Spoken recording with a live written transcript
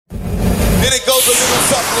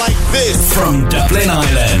like this. From Dublin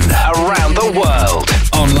Island, around the world,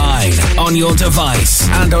 online, on your device,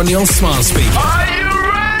 and on your smart speaker. Are you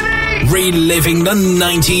ready? Reliving the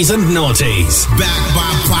 90s and noughties. Backed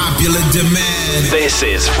by popular demand. This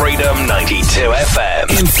is Freedom 92 FM.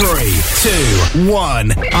 In 3, 2,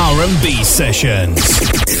 1, R&B Sessions.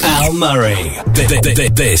 Al Murray.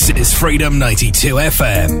 This is Freedom 92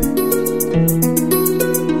 FM.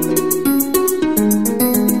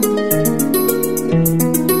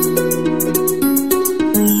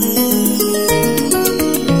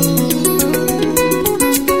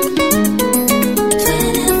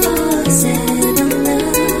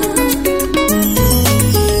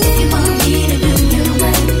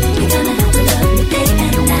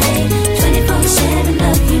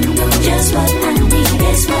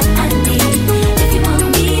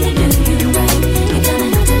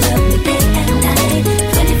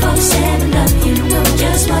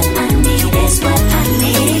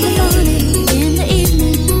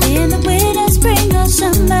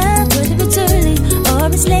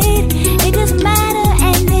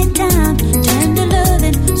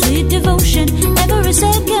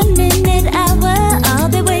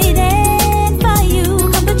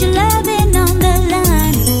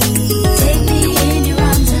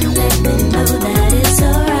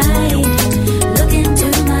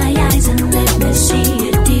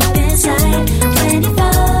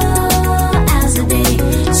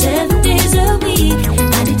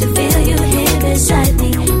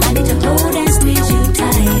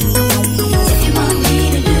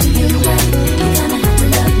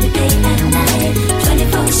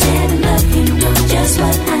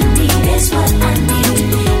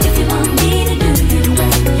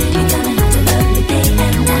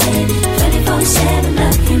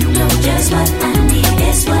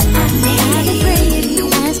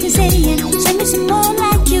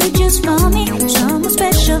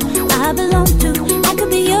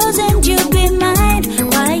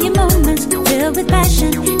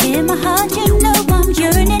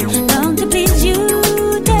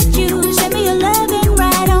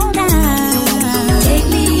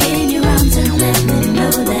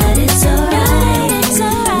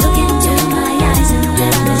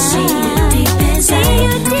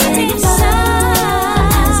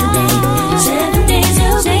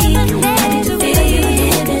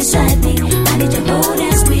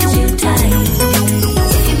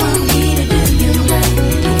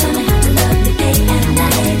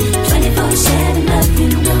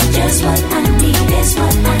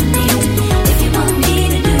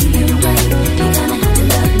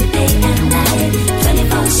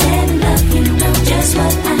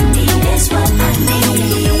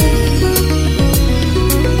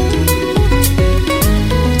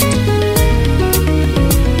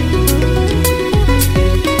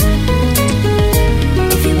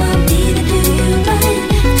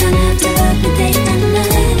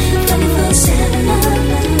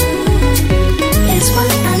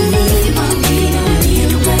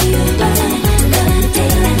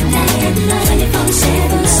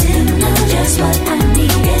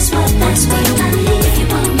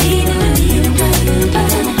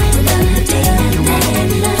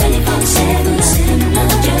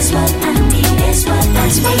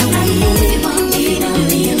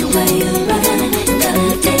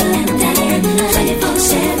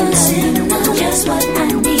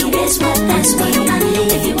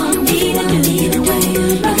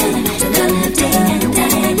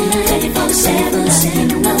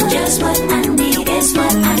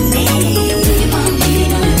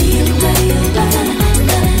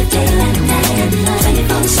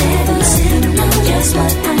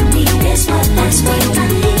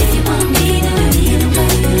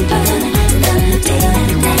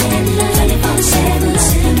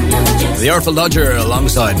 Dodger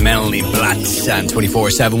alongside Melanie Blatt and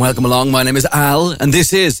 24/7. Welcome along. My name is Al, and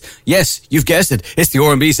this is, yes, you've guessed it, it's the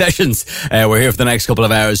R&B Sessions. We're here for the next couple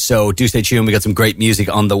of hours, so do stay tuned. We got some great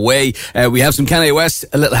music on the way. We have some Kanye West,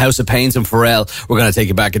 a little House of Pain, some Pharrell. We're going to take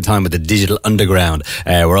you back in time with the Digital Underground.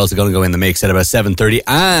 We're also going to go in the mix at about 7:30,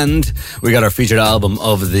 and we got our featured album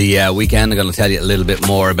of the weekend. I'm going to tell you a little bit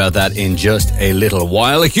more about that in just a little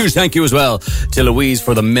while. A huge thank you as well to Louise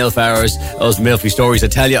for the MILF hours, those MILFy stories. I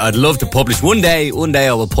tell you, I'd love to publish one day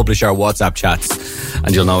I will publish our WhatsApp chats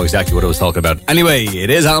and you'll know exactly what I was talking about. Anyway, it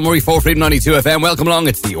is Al Murray for Freedom 92 FM. Welcome along,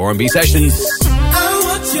 it's the R&B Sessions. I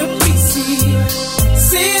want your PC,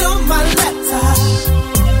 sit on my laptop,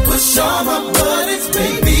 push all my buttons,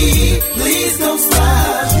 baby, please don't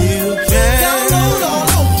stop. You can download all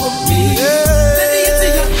over me, let me into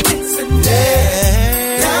your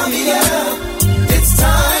internet, down me up, it's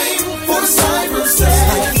time for the cyber sex.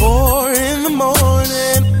 Like 4 in the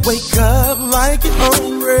morning, like you're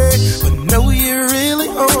hungry, but know you're really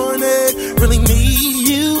on it. Really need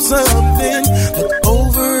you something. Look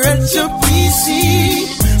over at your PC.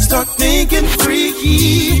 Start thinking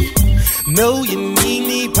freaky. Know you need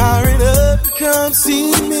me, powering up. Come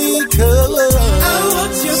see me, cause I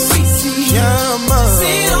want your PC. Come on.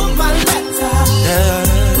 Sit on my laptop.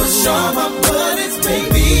 Push all my buttons,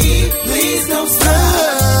 baby. Please don't stop.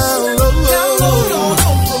 Download all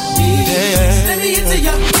over me. Let me into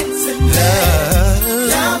your internet.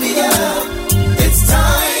 Dial me up. It's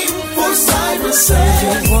time for cyber sex.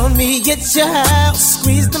 You want me at your house?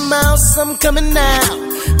 Squeeze the mouse, I'm coming out.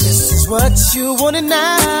 This is what you wanted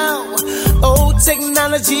now. Oh,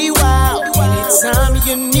 technology, wow. Anytime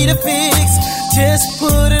you need a fix, just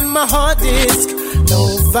put in my hard disk. No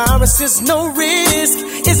viruses, no risk.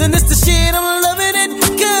 Isn't this the shit? I'm loving it,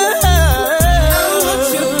 girl. I want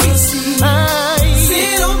your PC.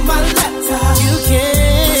 Sit on my laptop. You can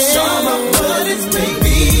push all my buttons,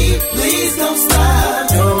 baby. Please don't stop.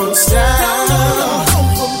 Don't stop. Download all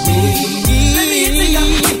over me. Let me into your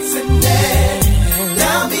internet.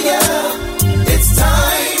 Dial me up. It's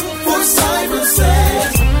time for cyber sex.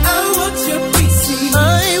 I want your PC. I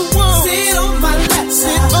won't sit on my laptop.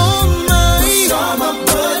 Sit on my push all my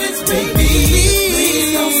buttons, baby. Please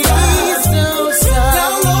don't stop. Don't stop.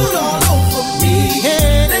 Download all over me.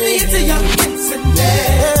 Let me into your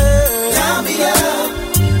internet. Dial me up.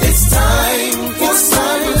 It's time for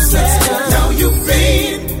cyber sex. Now you've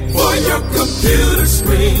been for your computer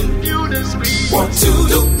screen. Want to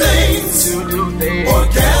do things,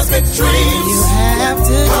 orgasmic dreams. You have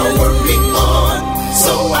to power me on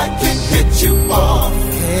so I can hit you off.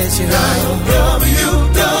 Now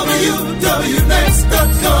www.next.com.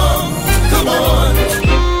 Come on.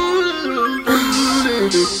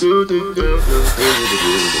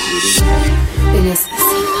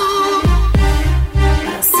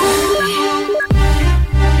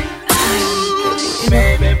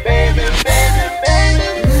 Baby, baby, baby, baby.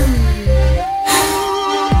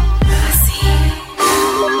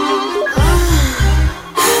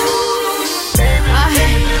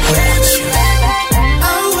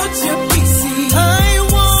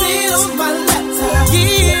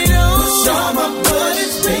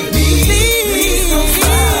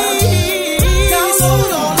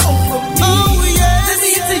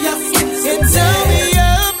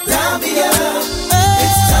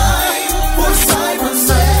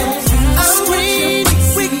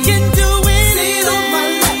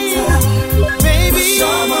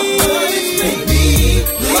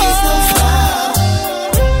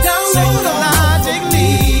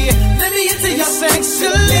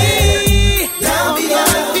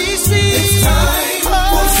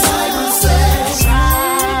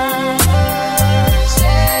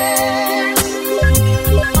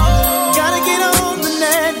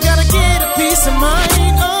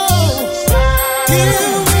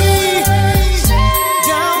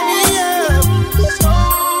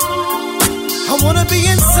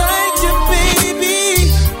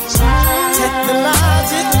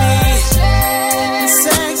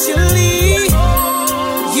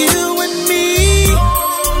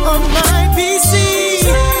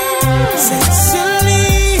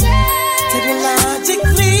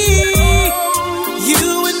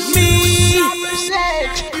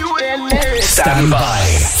 Stand by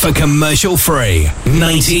for commercial free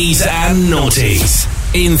 90s and noughties.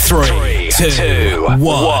 In 3, 2,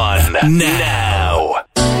 1, now.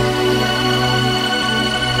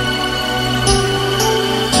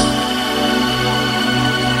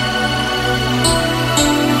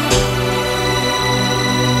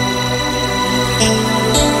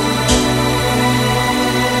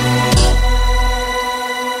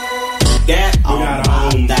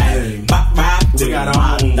 We got our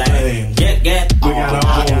own thing. Get we got our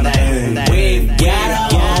own thing. We got our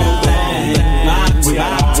own thing. We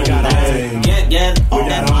got our own thing. Get we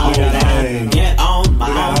got our own thing. Get on my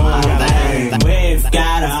own thing. We've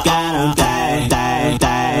got our own thing.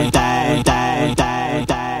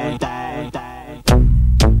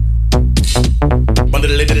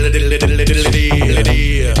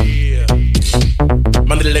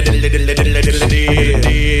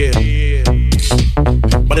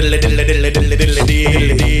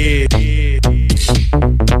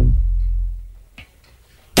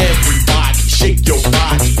 Everybody shake your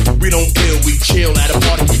body. We don't kill, we chill at a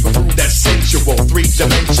party. We prove that sensual,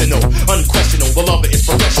 three-dimensional, unquestionable. Love it is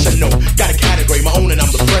professional. Got a category, my own, and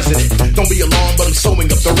I'm the president. Don't be alarmed, but I'm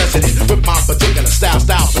sewing up the resident with my particular style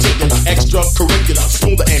particular, extracurricular,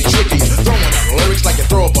 smoother and trickier. Throwing out lyrics like you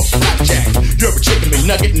throw up a flapjack. You're a chicken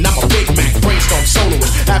McNugget and I'm a Big Mac. Brainstorm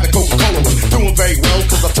soloist, having Coca-Cola, doing very well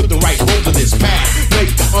 'cause I took the right road to this path.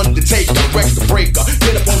 Make the Undertaker, wreck the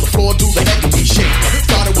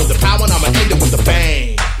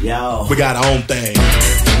got our own thing.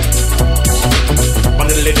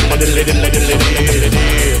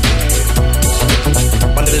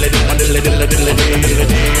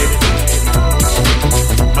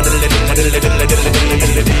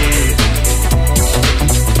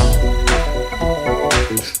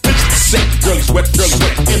 Girlies wet,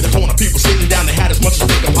 in the corner, people sitting down, they had as much as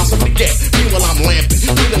they could possibly get. Meanwhile, I'm lamping,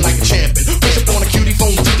 feeling like a champion. Push up on a cutie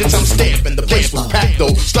phone, digits I'm stamping. The place was packed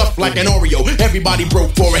though, stuffed like an Oreo. Everybody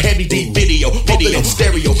broke for a heavy deep video, in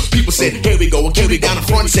stereo. People said, here we go. A cutie down the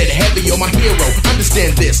front said, heavy, you're my hero.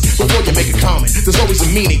 Understand this, before you make a comment, there's always a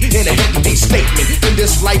meaning in a heavy deep statement. In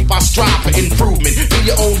this life, I strive for improvement. Be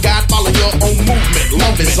your own God, follow your own movement.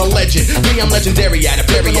 Love is a legend, me, I'm legendary at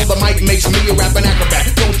it. Period. The mic makes me a rapping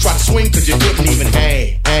acrobat. Don't try to swing, cause you couldn't even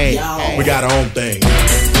hang. We got our own thing.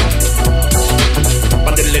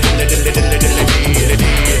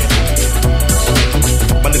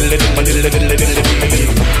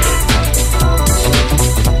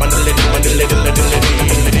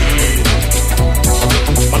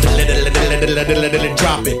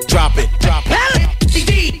 Drop it, drop it, drop it.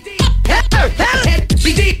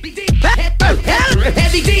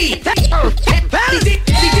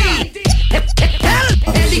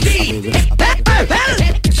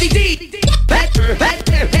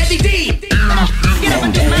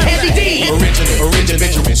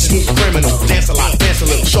 Original, smooth criminal, dance a lot, dance a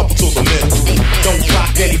little, shuffle to the middle. Don't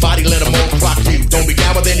clock anybody, let them all clock you. Don't be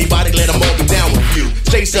down with anybody, let them all be down with you.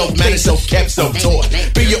 Stay self-managed, self-kept, self-taught.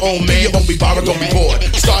 Be your own man, don't be borrowed, don't be bored.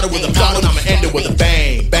 Started with a power, and I'ma end it with a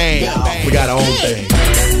bang, bang. We got our own thing.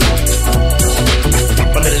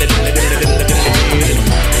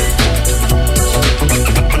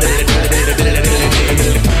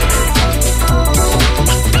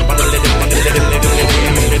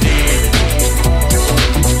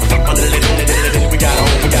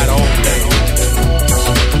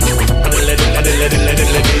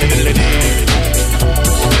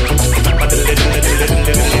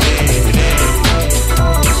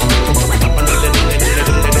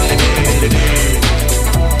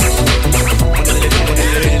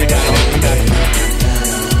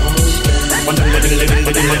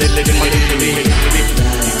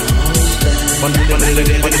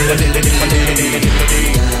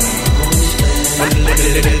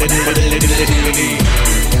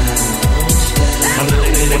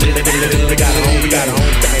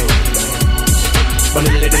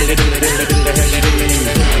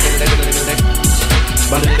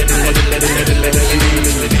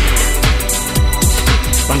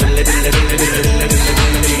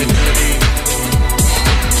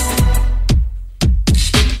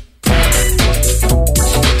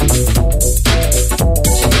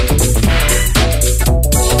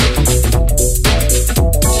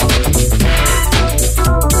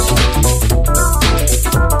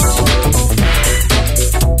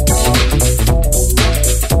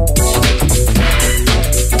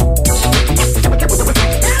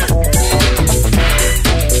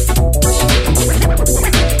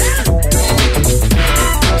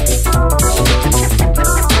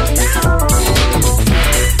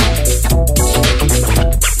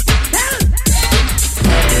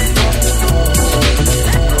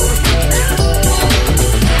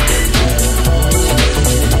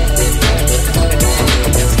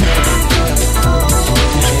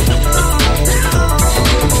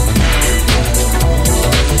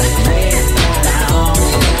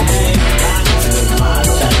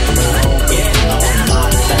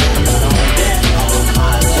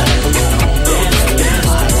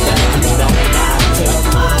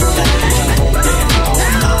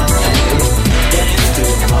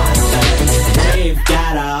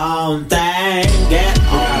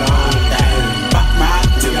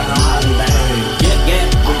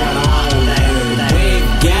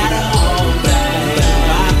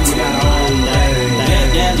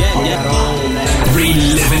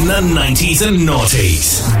 the 90s and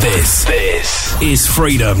noughties. This is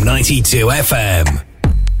Freedom 92 FM.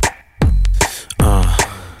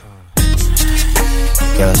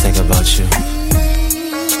 Girl, I think about you.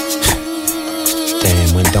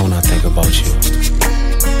 Damn, when don't I think about you?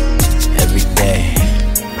 Every day,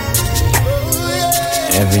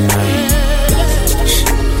 every night.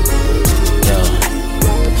 Yo,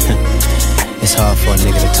 it's hard for a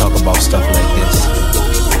nigga to talk about stuff like this.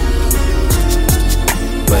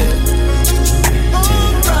 But,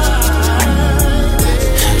 damn,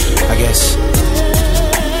 I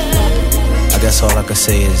guess all I can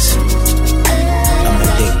say is I'm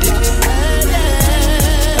addicted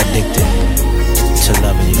to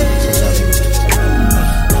loving you,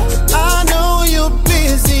 I know you're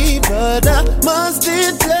busy, but I must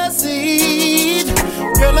intercede.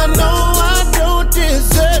 Girl, I know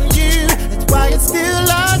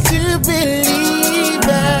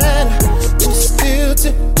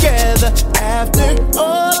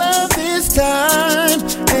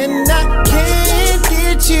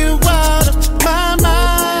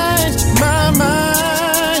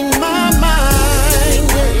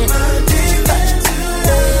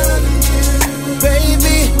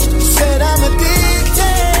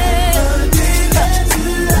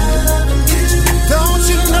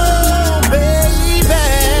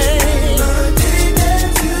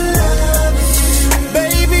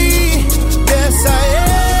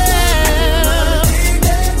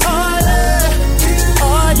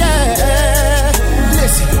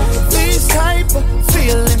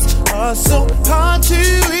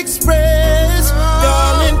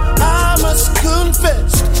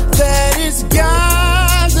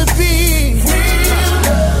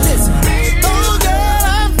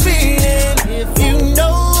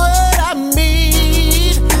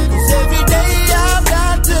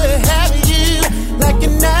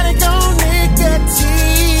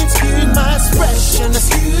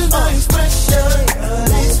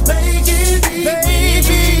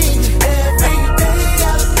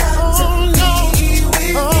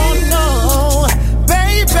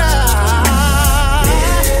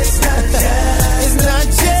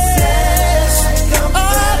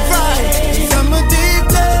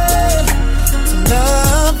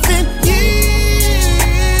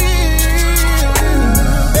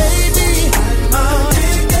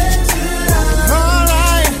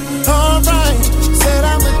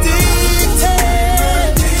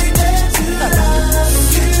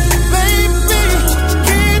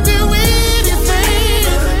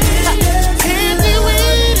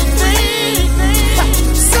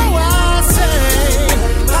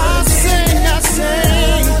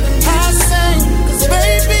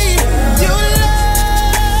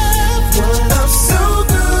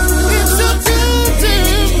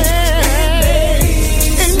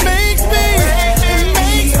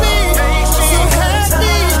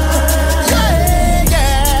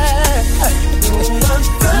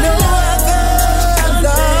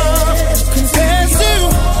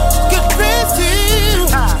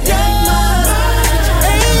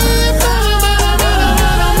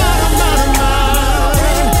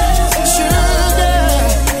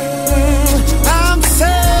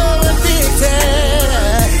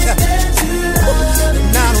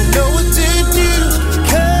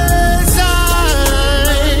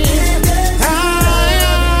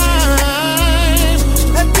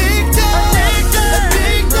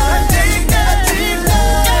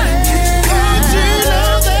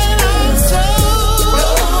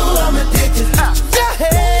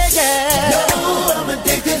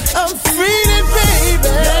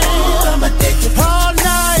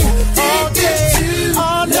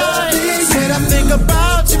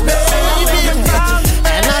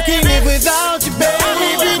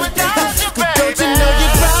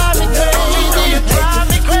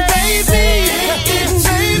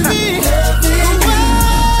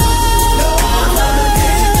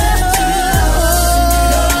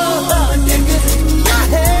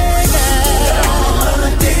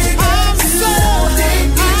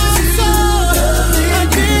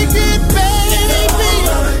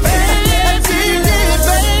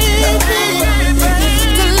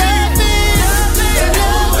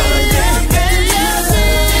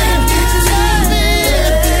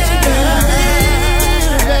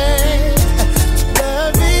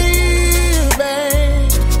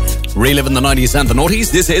reliving the 90s and the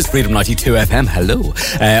noughties. This is Freedom 92 FM. Hello.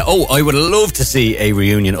 I would love to see a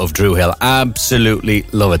reunion of Drew Hill. Absolutely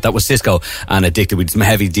love it. That was Cisco and Addicted. We did some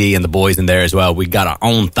Heavy D and the boys in there as well. We got our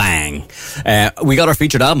own thing. We got our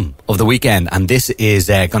featured album of the weekend, and this is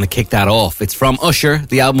going to kick that off. It's from Usher.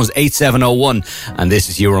 The album was 8701, and this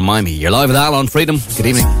is You Remind Me. You're live with Al on Freedom. Good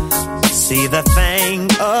evening. See, the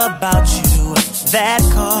thing about you that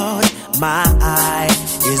caught my eye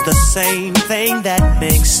is the same thing that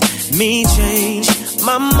makes me change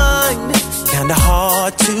my mind. Kinda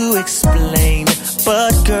hard to explain,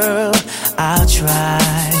 but girl, I'll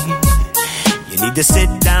try. You need to sit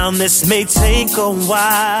down, this may take a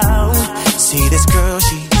while. See, this girl,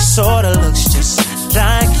 she sorta looks just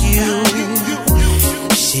like you.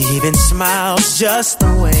 She even smiles just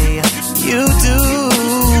the way you do.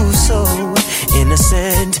 So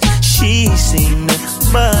innocent she seemed,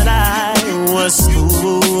 but I was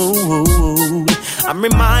fooled. I'm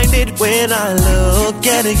reminded when I look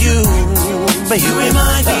at you, but you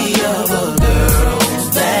remind me of a girl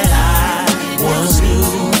that I once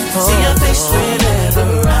knew. See your face whenever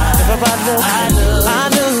I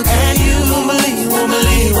look at you. Won't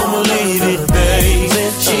believe it, baby.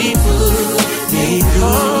 She put me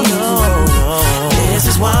through. This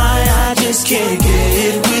is why I just can't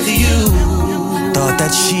get with you. Thought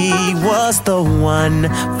that she was the one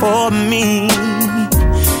for me,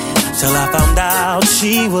 till I found out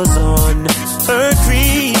she was on her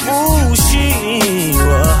creep. Ooh, she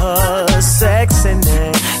was sexing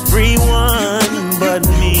everyone but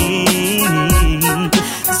me.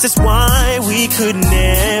 This is why we could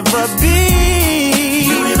never be.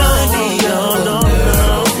 You remind me of the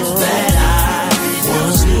girl that I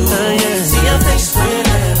once knew. See your face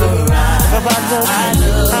whenever I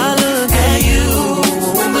look at you.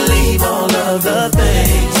 Won't believe all of the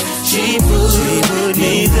things she put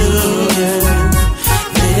me through.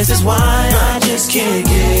 This is why I just can't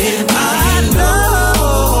get by. I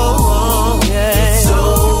know, it's so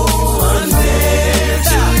unfair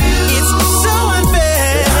to you. It's so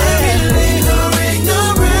unfair. I'm in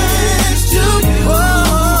ignorance to you.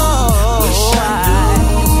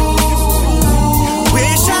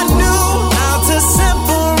 Wish I knew how to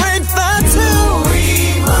separate the two.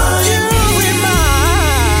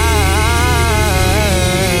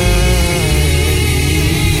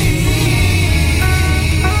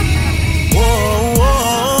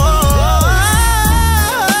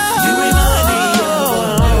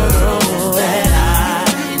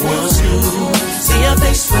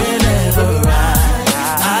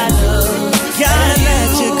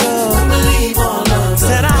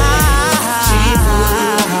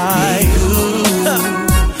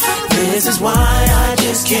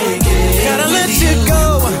 Can't get gotta let you go.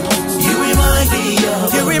 You remind me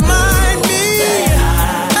of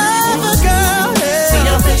a girl. See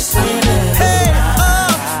your face whenever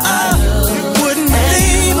I wouldn't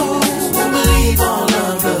believe all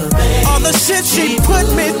of the things, all the shit she put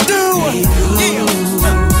me through.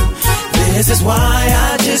 This is why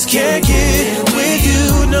I just can't get with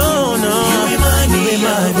you. No. You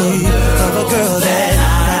remind me of a girl that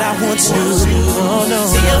I once knew. Oh no.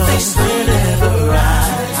 See your face whenever I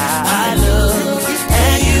look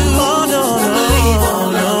at you. Oh no, believe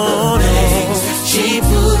all of the things she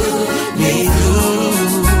put me through.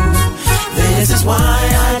 This is why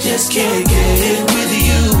I just can't get with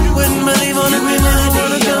you. Wouldn't believe on it, remind me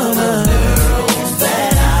of the girl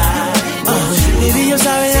that I baby, I'm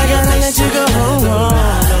sorry, I gotta let you go.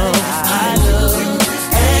 I look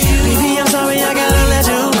at you. Baby, I'm sorry, I gotta let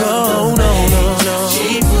you go. No.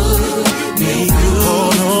 She put me through. Oh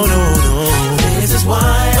no. This is why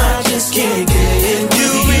I just can't get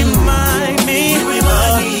you. Remind me of a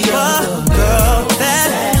girl that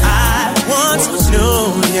I once knew.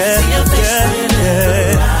 Yeah.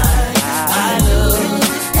 I look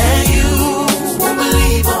at you. Won't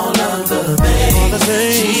believe all of the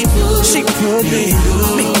things she put me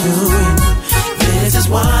through. This is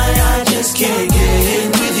why I just can't get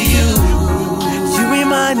with you. You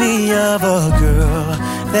remind me of a girl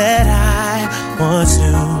that I once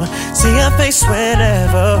knew. See her face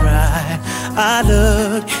whenever I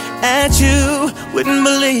look at you. Wouldn't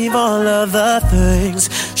believe all of the things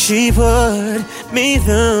she put me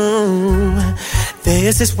through.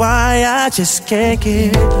 This is why I just can't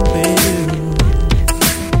get with you.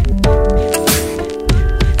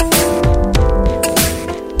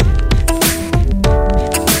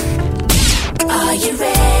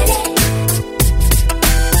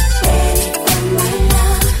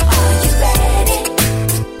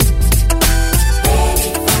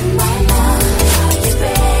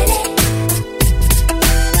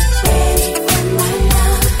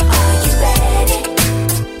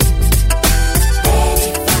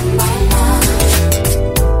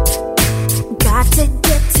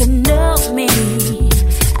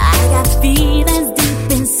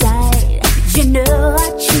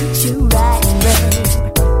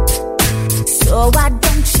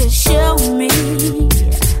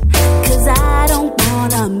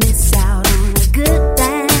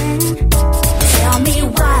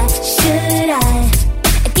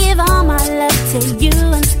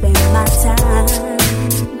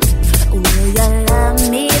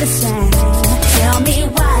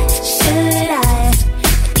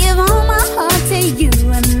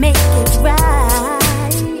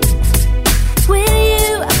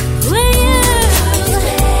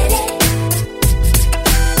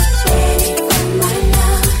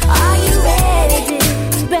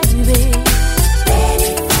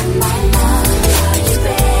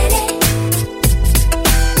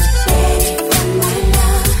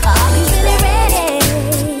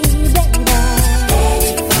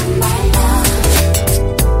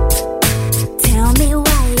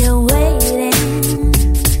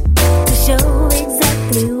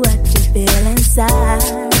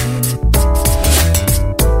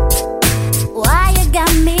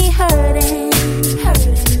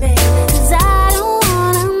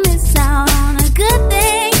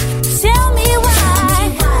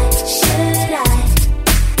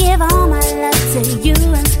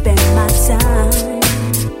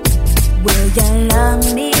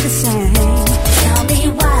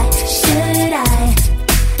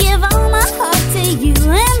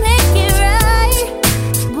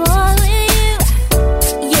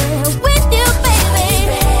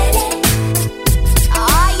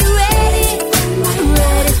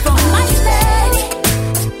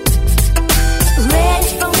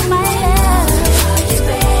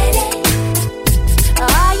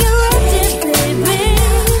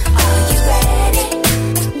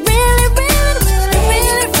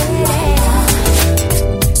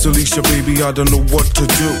 baby, I don't know what to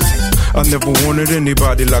do. I never wanted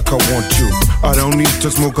anybody like I want you. I don't need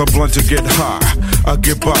to smoke a blunt to get high. I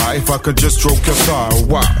get by if I could just stroke your thigh.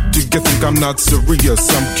 Why do you think I'm not serious?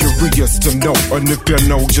 I'm curious to know, and if you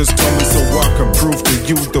know, just tell me so I can prove to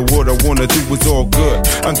you that what I wanna do is all good.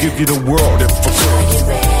 I'll give you the world if I could. Are you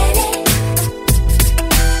ready?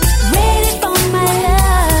 Ready for my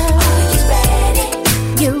love? Are you ready?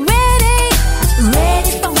 You ready?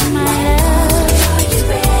 Ready for my love? Are you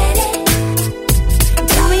ready?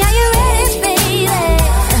 Tell me, are you ready, baby?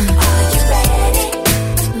 Are you ready?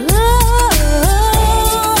 Ooh,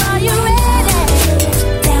 are you ready?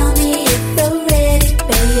 Tell me if you're ready,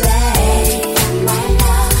 baby. Ready for my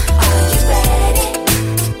love? Are you ready?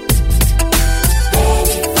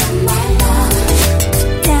 Ready for my love?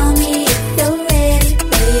 Tell me if you're ready,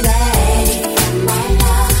 baby. Ready for my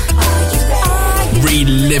love? Are you ready?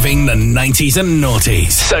 Reliving the 90s and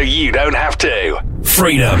noughties so you don't have to.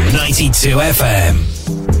 Freedom 92 FM.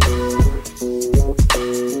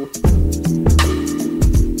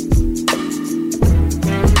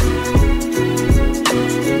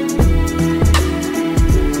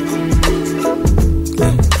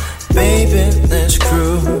 Baby, let's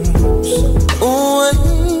cruise away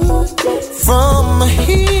from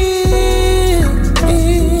here.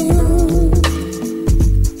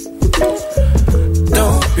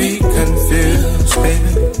 Don't be confused,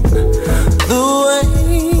 baby. The way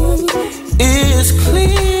is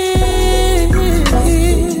clear.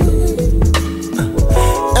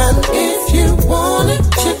 And if you want it,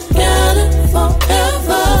 you get it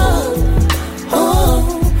forever. Oh,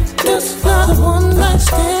 just not a one night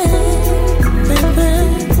stand, baby.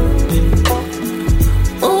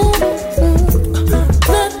 Oh,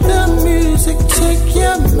 let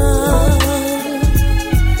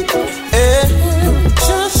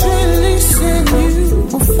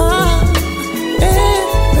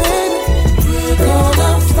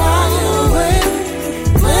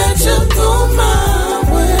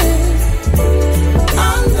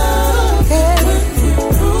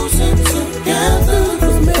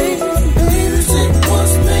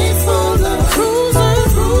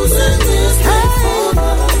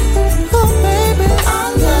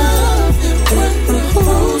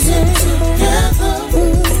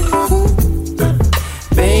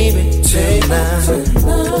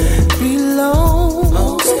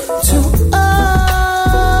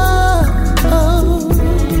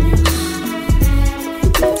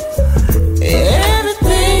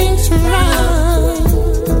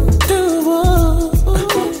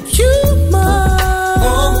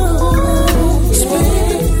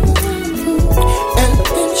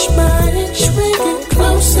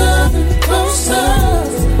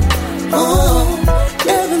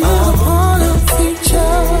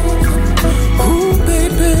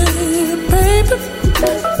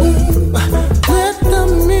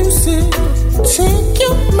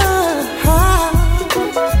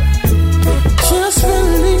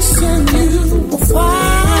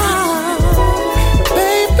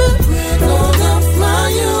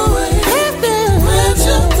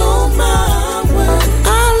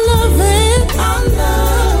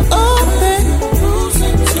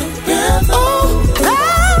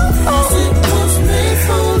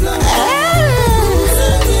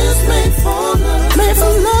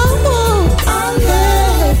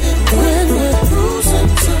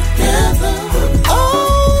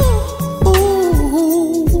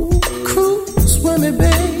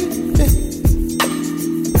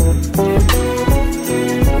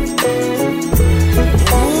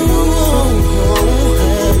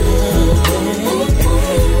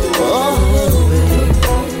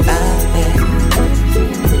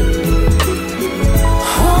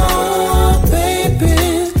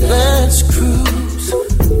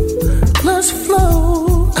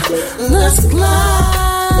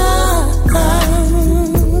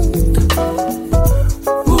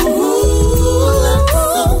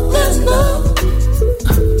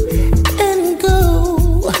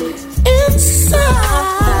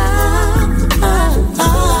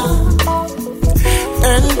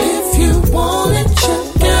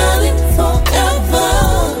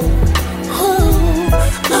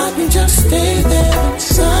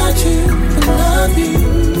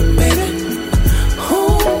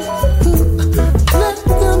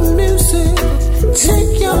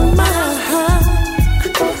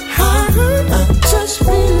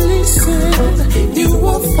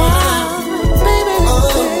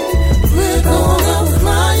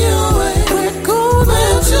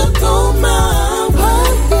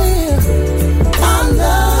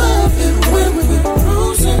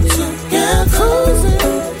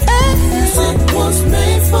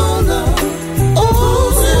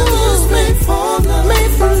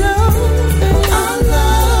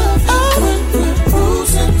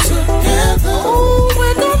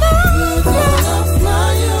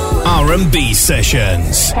R&B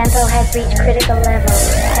Sessions. Tempo has reached critical level.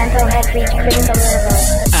 Tempo has reached critical level.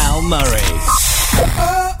 Al Murray.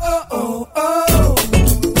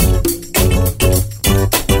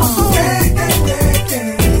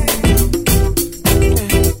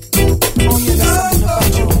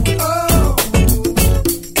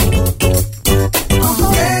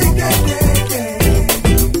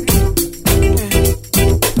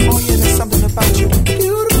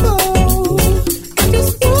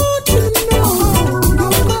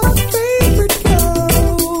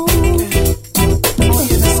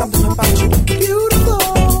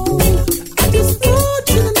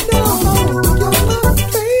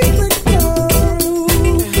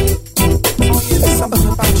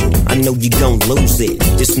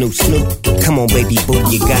 Snoop, come on baby boo,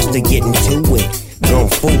 you got to get into it. Going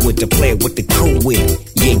forward to play with the cool wit.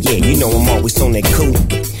 Yeah, you know I'm always on that cool.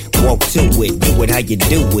 Walk to it, do it how you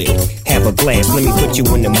do it. Have a glass, let me put you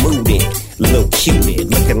in the mood. Little cutie,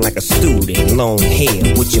 looking like a student. Long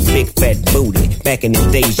hair with your big fat booty. Back in the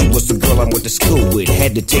days, you was the girl I went to school with.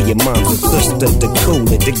 Had to tell your mom and sister to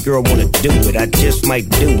cool it. The girl wanna do it, I just might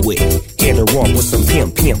do it. Hit her off with some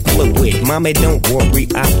pimp fluid. Mommy, don't worry,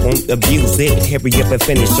 I won't abuse it. Hurry up and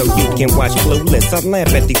finish so you can watch Clueless. I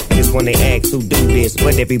laugh at these niggas when they ask who do this,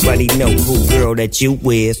 but everybody know who girl that you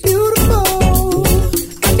is. Beautiful,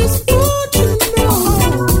 I just want you to know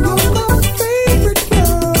you're my favorite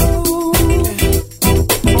girl.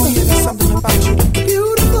 Oh yeah, there's something about you.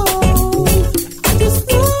 Beautiful, I just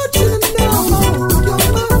want you to know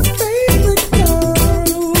you're my favorite girl.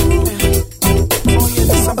 Oh yeah,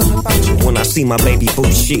 there's something about you. When I see my baby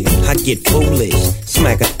boo shit, I get foolish.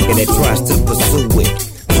 Smack a nigga that tries to pursue it.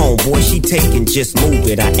 Homeboy, she taking, just move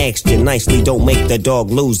it. I asked you nicely, don't make the dog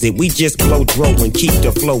lose it. We just blow throw and keep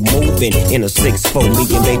the flow moving. In a 6'4", me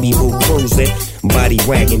and baby boo cruising. Body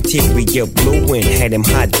wagging, teary, you're blueing. Had them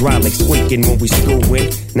hydraulics squeaking when we screwing.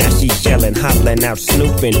 Now she yelling, hollering out,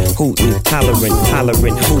 snooping, hooting,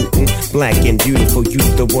 hollering, hooting. Black and beautiful, you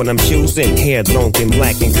the one I'm choosing. Hair long and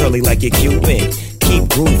black and curly like a Cuban. Keep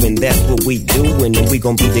grooving, that's what we doing. And we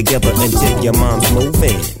gon' be together until your mom's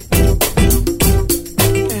moving.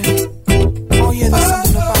 Oh yeah, there's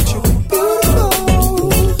something about you.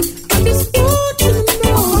 Beautiful, I just want you to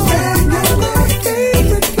know you're my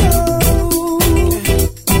favorite girl.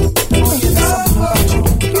 Oh yeah, there's something about you.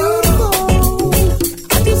 Beautiful,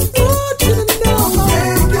 I just want you to know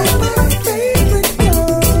you're my favorite girl.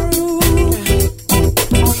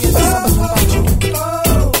 Oh yeah, there's something about you.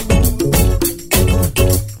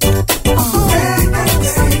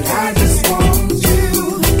 I just want you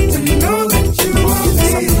to know that you are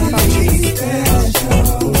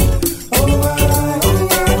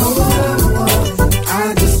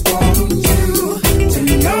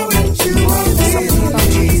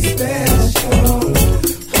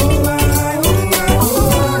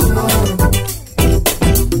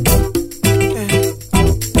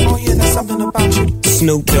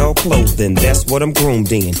Snoop Dogg clothing, that's what I'm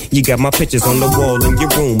groomed in. You got my pictures on the wall in your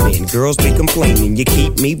room, and girls be complaining, you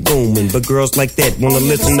keep me booming. But girls like that wanna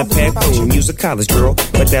listen to Pat Boone. You's a college girl,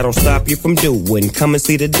 but that don't stop you from doing. Come and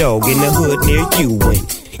see the dog in the hood near you. And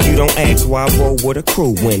you don't ask why I roll with a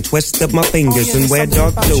crew. And twist up my fingers and wear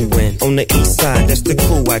dark blue. And on the east side, that's the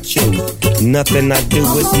crew I choose. Nothing I do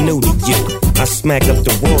is new to you. I smack up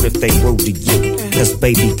the world if they rude to you. Cause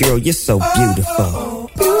baby girl, you're so beautiful.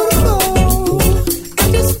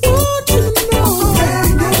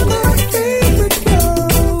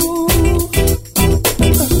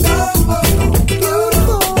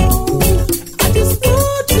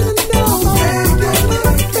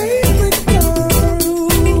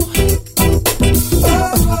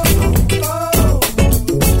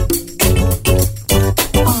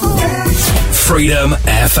 Freedom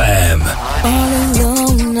FM. All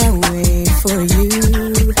alone I wait for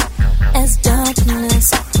you as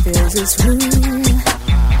darkness fills this room.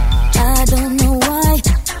 I don't know why.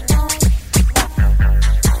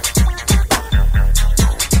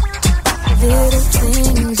 Little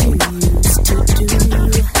things you used to do,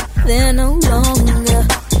 they're no longer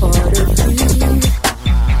part of you.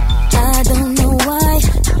 I don't know why.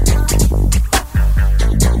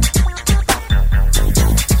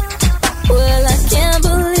 Well, I can't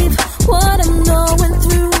believe what I'm going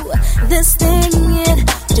through. This thing, it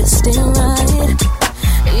just ain't right.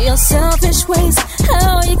 Your selfish ways,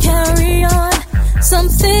 how you carry on. Some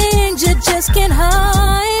things you just can't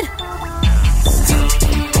hide.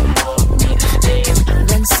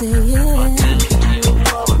 Then say it.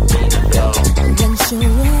 Then show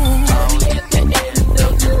it.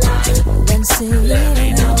 Then say it.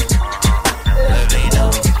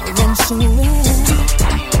 Then show it.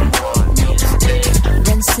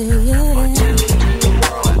 Then say it.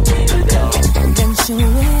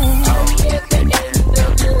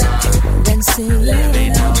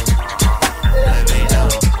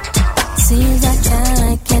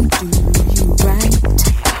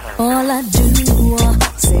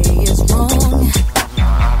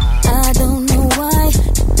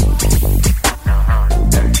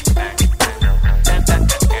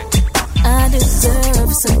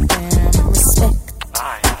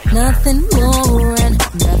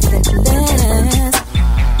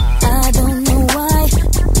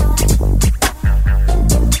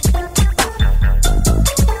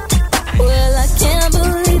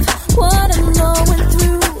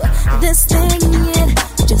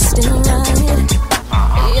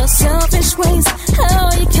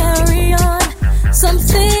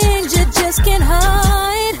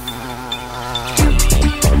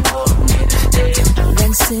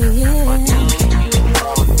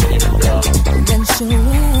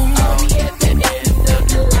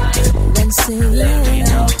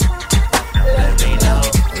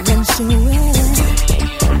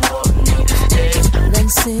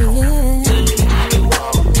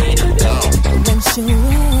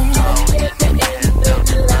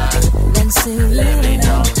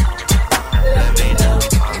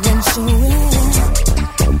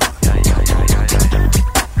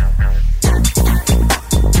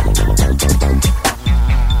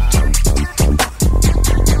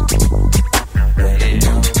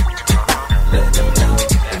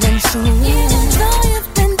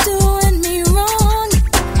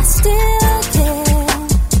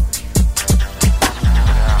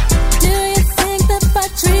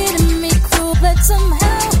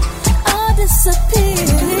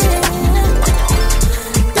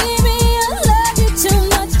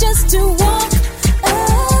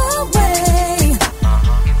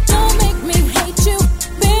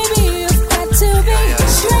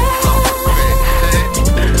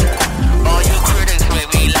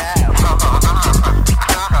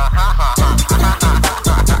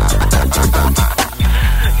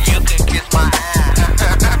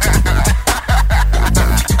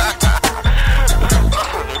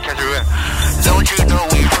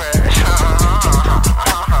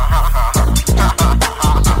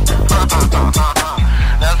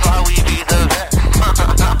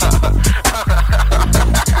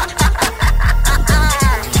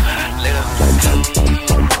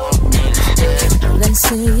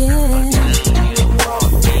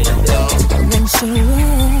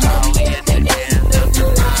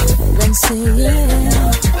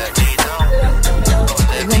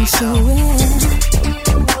 show it.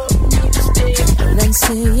 Then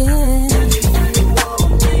say it.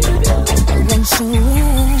 Then show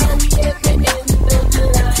it.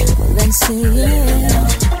 Then say it.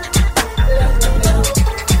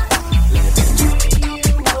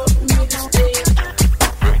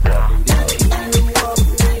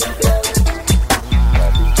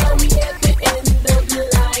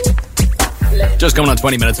 Just coming on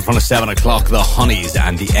 20 minutes in front of 7 o'clock, the Honeys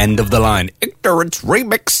and the End of the Line Ignorance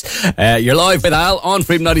Remix. You're live with Al on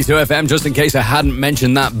Freedom 92 FM, just in case I hadn't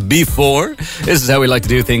mentioned that before. This is how we like to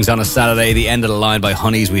do things on a Saturday. The End of the Line by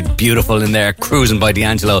Honeys with Beautiful in there, Cruising by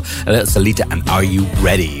D'Angelo, a little Salita, and Are You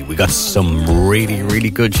Ready? We got some really, really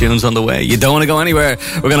good tunes on the way. You don't want to go anywhere.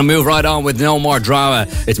 We're going to move right on with No More Drama.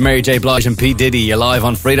 It's Mary J. Blige and P. Diddy. You're live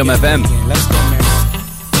on Freedom FM. Let's go, man.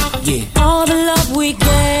 Yeah. All the love we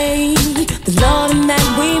gave, the loving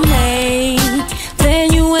that we made,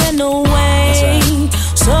 then you went away. Right.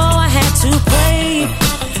 So I had to pray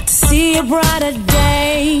to see a brighter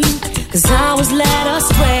day, 'cause I was led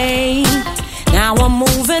astray. Now I'm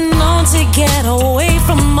moving on to get away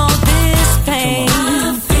from all this pain.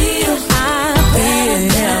 I feel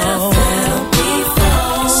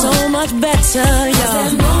so much better, yo.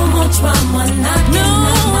 There's no more drama, not no.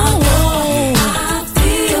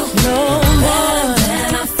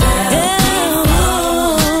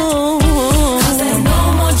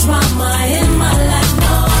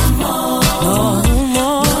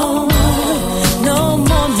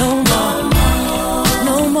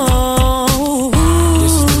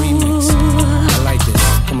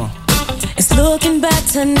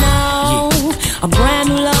 To now, a brand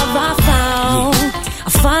new love I found. I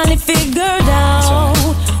finally figured out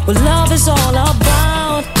what love is all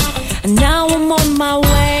about. And now I'm on my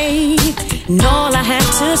way, and all I have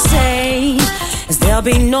to say is there'll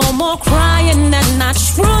be no more crying. And I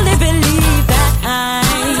truly believe that I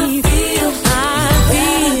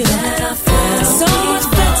feel so much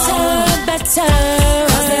better.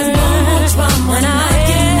 'Cause there's no more drama, and I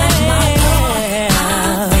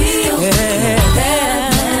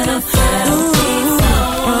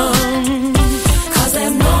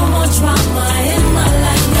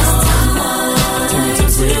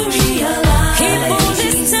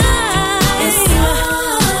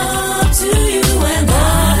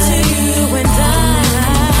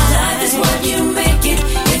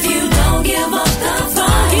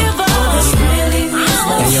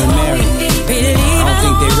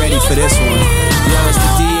for this one. Yo, it's the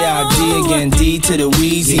D.I.D. again, D to the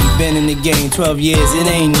Wheezy. Been in the game 12 years, it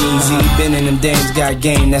ain't easy. Been in them dames, got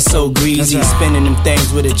game, that's so greasy. Spinning them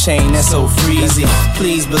things with a chain, that's so freezy.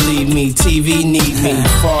 Please believe me, TV need me.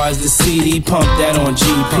 As far as the CD, pump that on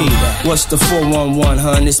GP. What's the 411,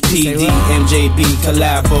 hun? It's PD. MJB,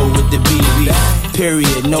 collabo with the BB.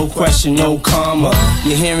 Period, no question, no comma.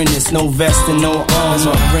 You're hearing this, no vest and no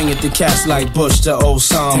armor. Bring it to cats like Bush to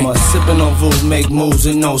Osama. Sipping on Voo, make moves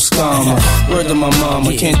and no scammer. Word to my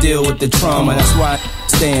mama, can't deal with the trauma. That's why I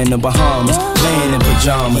stay in the Bahamas, laying in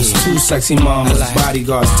pajamas. Two sexy mamas,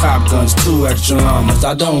 bodyguards, top guns, 2 extra llamas.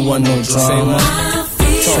 I don't want no drama.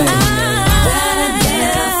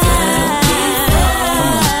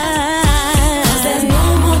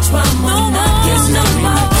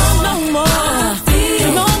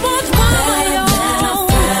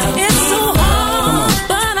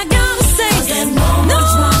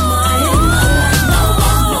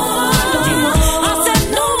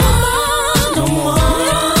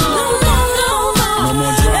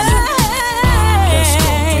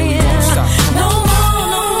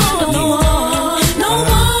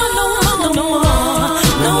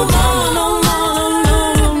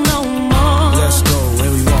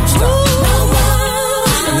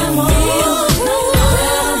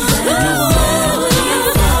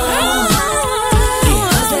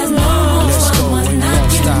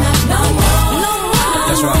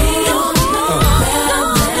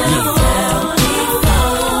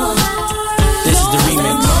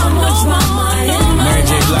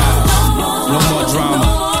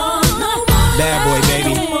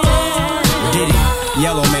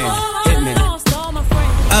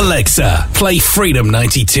 Alexa, play Freedom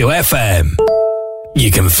 92 FM.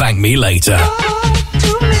 You can thank me later.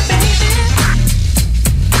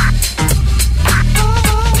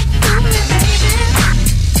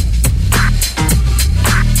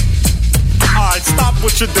 Alright, stop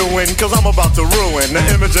what what you're doing, cause I'm about to ruin the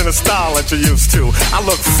image and the style that you're used to. I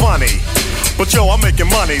look funny, but yo, I'm making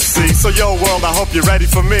money, see? So yo, world, I hope you're ready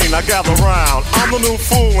for me. Now gather round. I'm the new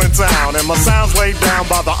fool in town, and my sound's laid down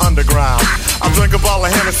by the underground. I drink a bottle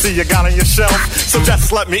of Hennessy you got on your shelf, so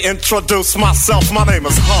just let me introduce myself. My name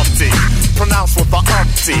is Humpty, pronounced with the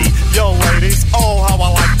umpty. Yo, ladies, oh, how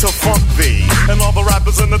I like to funk thee. And all the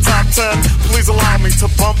rappers in the top 10, please allow me to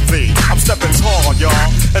bump thee. I'm stepping tall,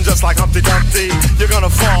 y'all, and just like Humpty Dumpty, you're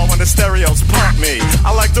gonna fall when the stereos pump me.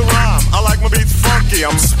 I like to rhyme, I like my beats funky,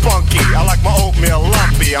 I'm spunky, I like my oatmeal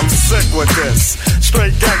lumpy, I'm sick with this,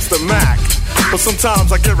 straight gangster Mac. But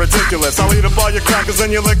sometimes I get ridiculous. I'll eat up all your crackers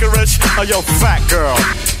and your licorice. Oh, yo, fat girl,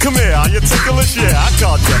 come here, are you ticklish? Yeah, I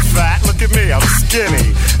called you fat. Look at me, I'm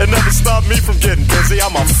skinny. It never stopped me from getting busy.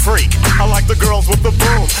 I'm a freak. I like the girls with the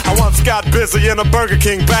broom. I once got busy in a Burger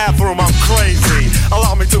King bathroom. I'm crazy.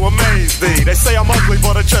 Allow me to amaze thee. They say I'm ugly,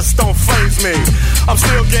 but it just don't faze me. I'm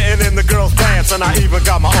still getting in the girls' pants, and I even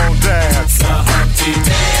got my own dance. The Humpty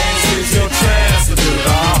Dance is your chance to do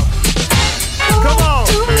the hump. Come on,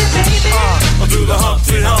 I do the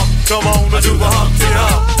Humpty Hump. Come on, I do the Humpty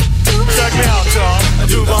Hump. Check me out, y'all. I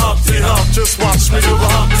do the Humpty Hump. Just watch me do the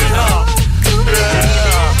Humpty Hump.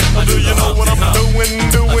 Yeah, do you know what I'm doing?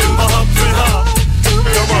 Doing the Humpty Hump.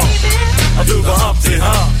 Come on, I do the Humpty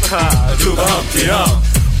Hump. I do the Humpty Hump.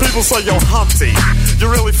 People say, yo, Humpty, you're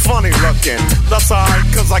really funny looking. That's alright,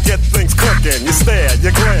 cause I get things cooking. You stare, you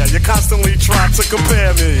glare, you constantly try to compare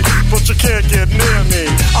me, but you can't get near me.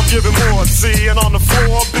 I'm giving more C, and on the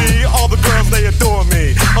floor B, all the girls, they adore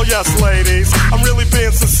me. Oh yes, ladies, I'm really being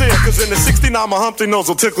sincere, cause in the 69, my Humpty nose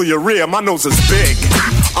will tickle your rear. My nose is big.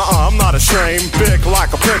 I'm not ashamed, big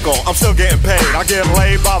like a pickle. I'm still getting paid, I get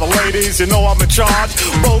laid by the ladies. You know I'm in charge,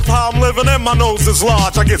 both how I'm living and my nose is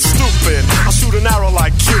large. I get stupid, I shoot an arrow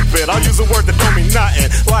like Cupid. I use a word that don't mean nothing,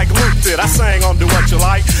 like Luke did. I sang on Do What You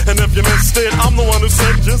Like, and if you missed it, I'm the one who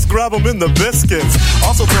said just grab them in the biscuits.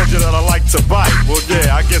 Also told you that I like to bite. Well,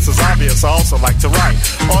 yeah, I guess it's obvious I also like to write.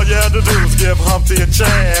 All you had to do was give Humpty a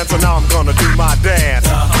chance, and now I'm gonna do my dance.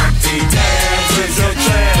 The Humpty Dance is your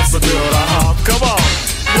chance to do the hump. Come on,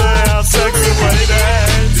 yeah, sexy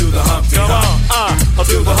lady. Do the Humpty Hump. Come on, I'll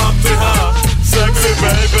do the Humpty Hump. Sexy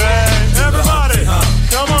baby, everybody,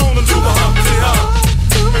 come on and do the Humpty Hump.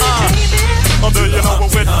 Oh, do you know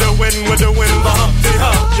what we're doing? We're doing the Humpty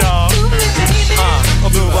Hump, y'all.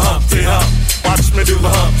 I'll do the Humpty Hump. Watch me do the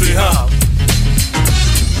Humpty Hump.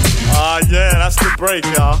 Yeah, that's the break,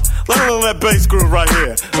 y'all. Let that bass groove right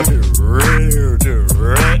here.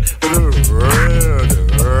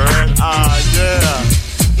 Yeah.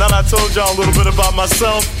 Now that I told y'all a little bit about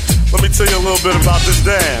myself, let me tell you a little bit about this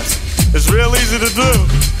dance. It's real easy to do.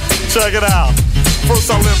 Check it out.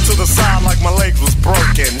 First I limped to the side like my legs was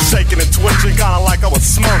broken, shaking and twitching, kinda like I was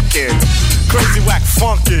smoking. Crazy, whack,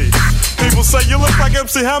 funky. People say you look like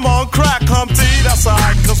MC Hammer on crack, Humpty. That's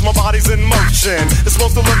alright, cause my body's in motion. It's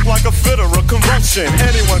supposed to look like a fit or a convulsion.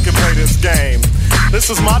 Anyone can play this game.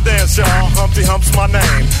 This is my dance, y'all. Humpty Hump's my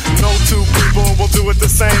name. No two people will do it the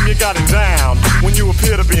same. You got it down when you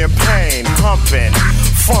appear to be in pain. Humping,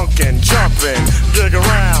 funkin', jumping, dig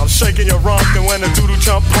around, shaking your rump. And when a doodle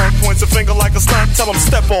chump punk points a finger like a stunt, tell him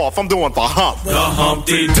step off, I'm doing the hump. The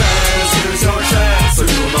Humpty Dance, here's your chance to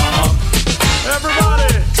do the hump.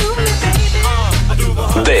 Everybody,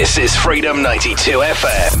 This is Freedom 92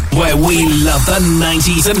 FM, where we love the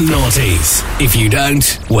 90s and noughties. If you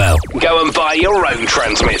don't, well, go and buy your own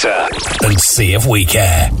transmitter and see if we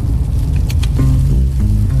care.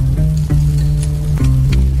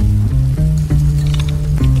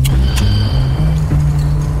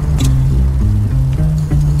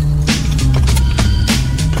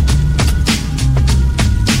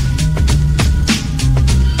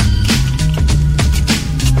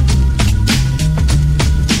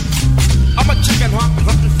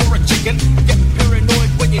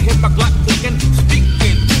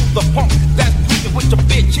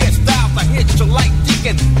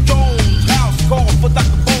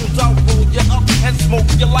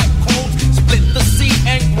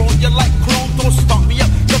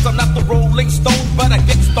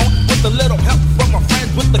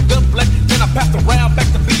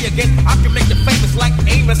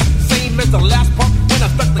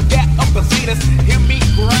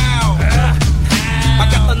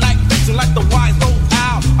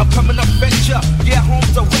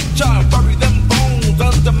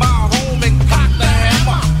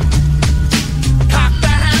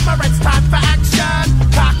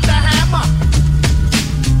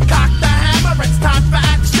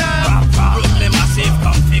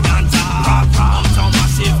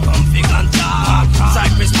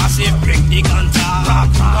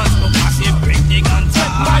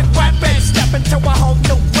 whole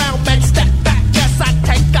new realm and step back as I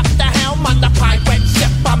take up the helm on the pirate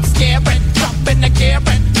ship. I'm scaring, dropping the gear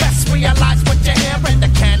and best realize what you're hearing.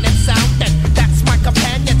 The cannon sounding, that's my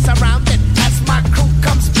companion surrounded as my crew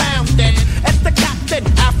comes pounding. It's the captain,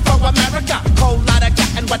 Afro-America, whole lot of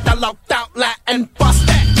gattin' with the loped out Latin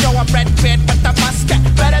busted. Yo, I'm red beard with the musket,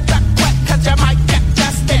 better duck quick cause you might get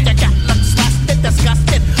dusted. Your gat looks rusted,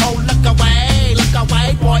 disgusted. Oh, look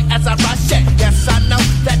away, boy, as I rush it. Yes, I know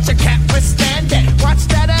that you can't withstand it. Watch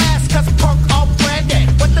that ass, cause punk all branded.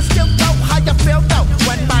 With the skill though, how you feel though?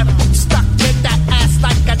 When my boot stuck in that ass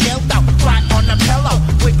like a dildo. Right on the pillow,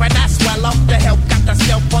 weeping that swallow. The hill got the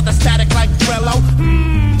skill for the static like Brillo.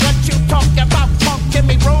 What you talking about, punk? Give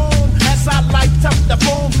me room as I light up the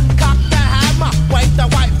boom. Cock the hammer, wave the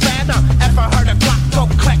white banner. Ever heard a clock go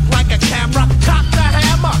click like a camera? Cock the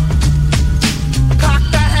hammer. Cock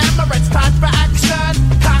the hammer, it's time for action.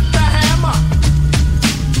 Cock the hammer.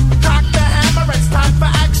 Cock the hammer, it's time for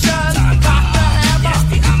action. Cock the hammer. Yes,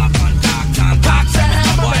 the hammer on cock, cock the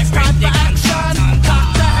hammer, it's time for action. Cock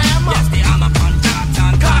the hammer. Yes, the hammer on cock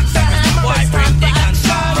the hammer, it's time for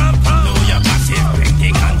action. New York massive, bring the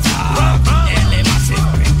gun top. LA massive,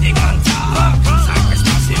 bring the gun top. Cyprus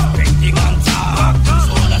massive, bring the gun top.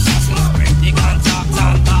 Soul assassins, bring the gun top.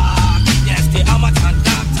 Yes, the hammer on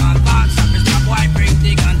cock, Cyprus the boy, bring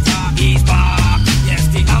the gun top. He's back. Yes,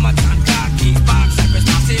 the hammer on cock, he's back. Cyprus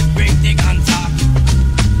massive, bring the gun top.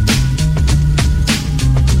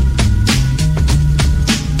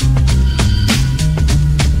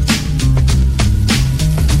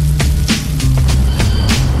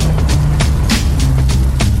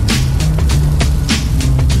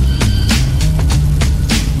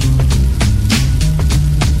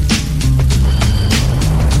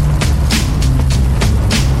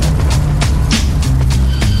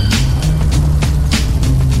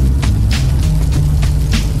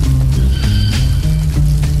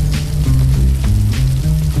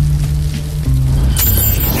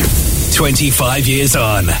 25 years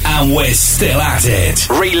on, and we're still at it.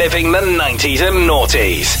 Reliving the 90s and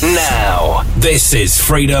noughties. Now, this is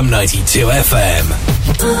Freedom 92 FM.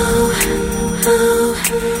 Oh,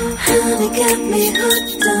 honey, got me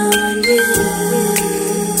hooked on you.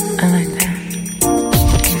 I like that.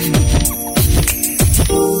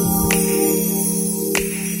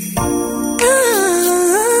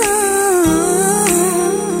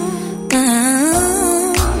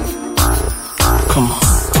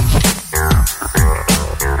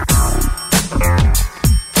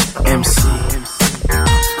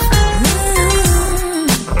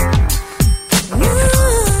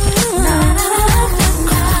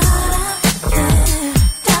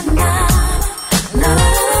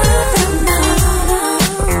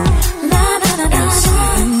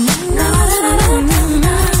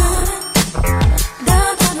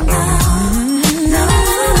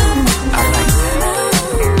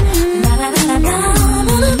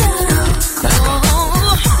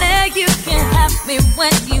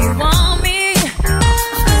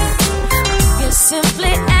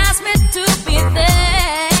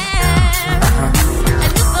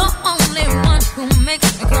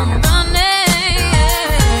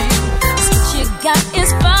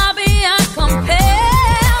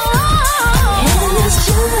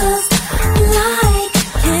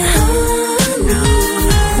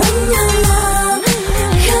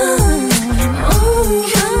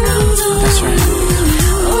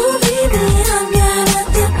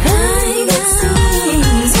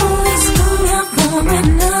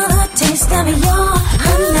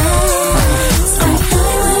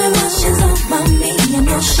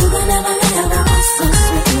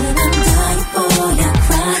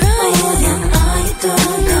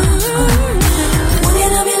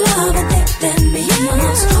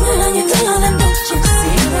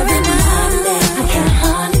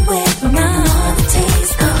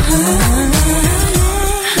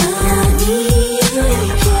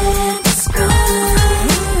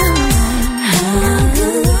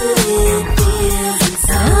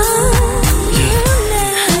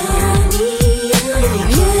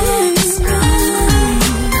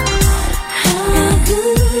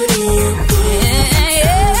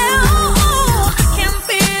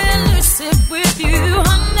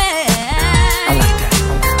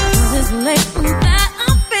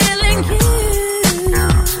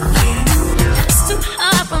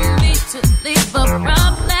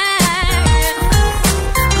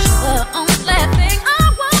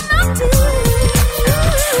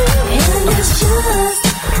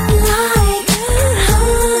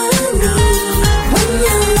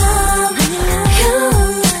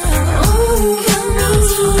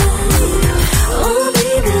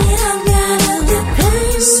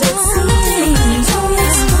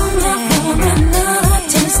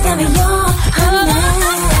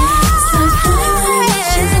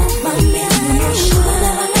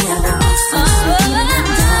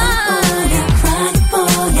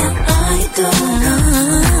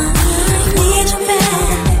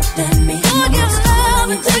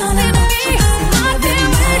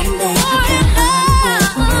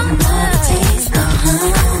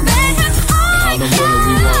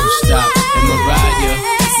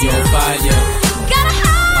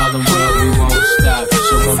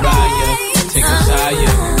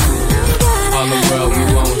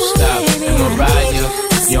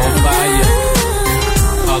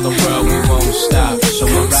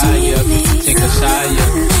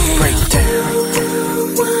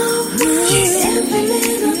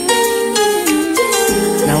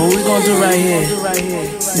 right here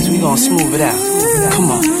is we gonna smooth it out.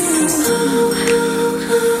 Come on.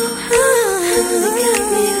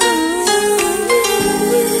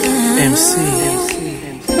 MC,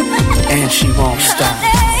 and she won't stop.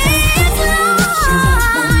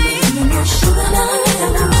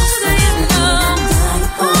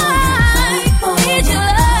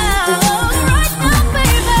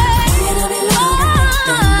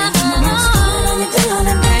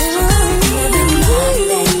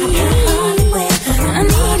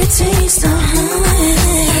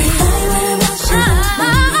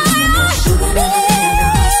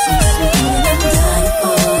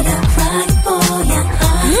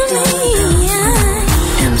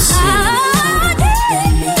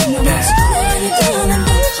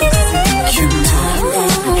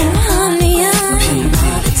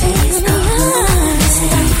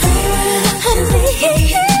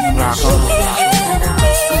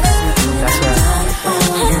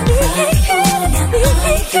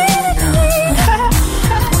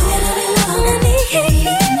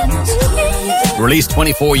 Released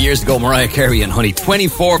 24 years ago, Mariah Carey and Honey.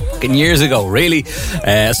 24 fucking years ago, really.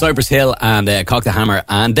 Cypress Hill and Cock the Hammer.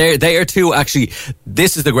 And they are two, actually,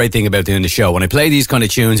 this is the great thing about doing the show. When I play these kind of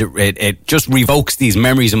tunes, it just revokes these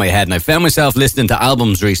memories in my head. And I found myself listening to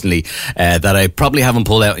albums recently that I probably haven't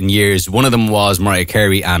pulled out in years. One of them was Mariah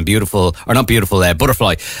Carey and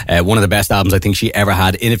Butterfly. One of the best albums I think she ever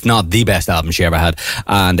had, if not the best album she ever had.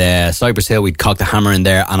 And Cypress Hill, we'd Cock the Hammer in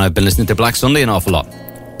there. And I've been listening to Black Sunday an awful lot.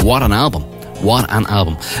 What an album. What an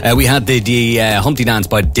album. We had the Humpty Dance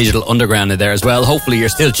by Digital Underground in there as well. Hopefully you're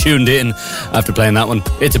still tuned in after playing that one.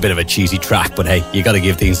 It's a bit of a cheesy track, but hey, you got to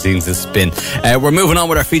give these things a spin. We're moving on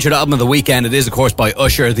with our featured album of the weekend. It is, of course, by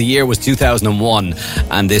Usher. The year was 2001,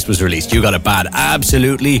 and this was released. You Got It Bad.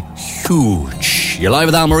 Absolutely huge. You're live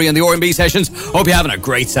with Al Murray on the R&B Sessions. Hope you're having a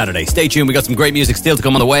great Saturday. Stay tuned. We got some great music still to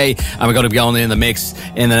come on the way, and we're going to be going in the mix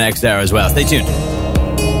in the next hour as well. Stay tuned.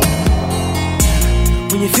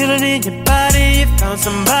 When you feel it in your body, you found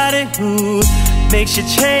somebody who makes you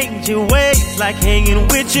change your ways, like hanging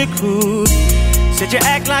with your crew. Said you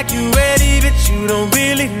act like you ready, but you don't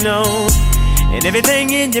really know. And everything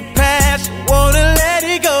in your past, you wanna let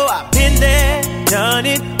it go. I've been there, done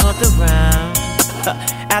it, humped around.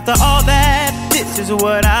 After all that, this is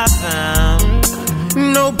what I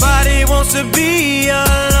found. Nobody wants to be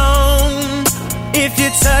alone. If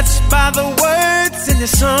you're touched by the words in the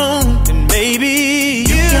song, then maybe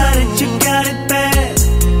you got it bad.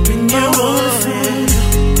 When you're moving,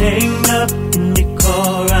 hang up and you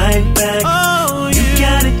call right back. Oh, you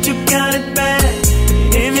got it bad.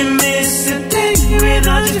 If you miss a day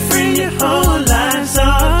without your friend, your whole life's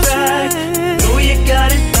off track. Know you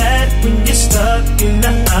got it bad when you're stuck in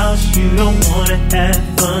the house, you don't wanna have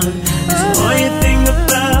fun. That's all you think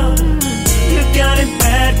about. You got it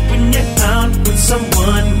bad when you're out with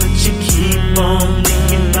someone, but you keep on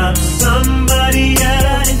thinking about somebody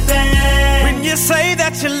else. When you say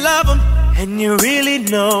that you love them, and you really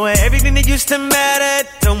know everything that used to matter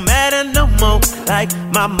don't matter no more. Like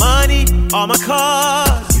my money, all my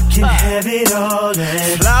cars, you can have it all.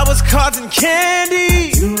 And flowers, cards, and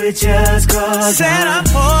candy, you were just cause said I'm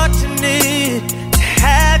fortunate to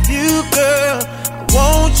have you, girl. I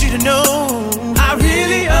want you to know I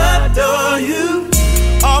really adore you.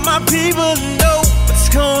 All my people know what's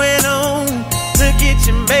going on. Look at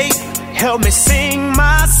your mate, help me sing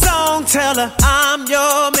my song. Tell her I'm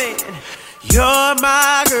your man, you're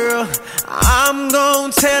my girl. I'm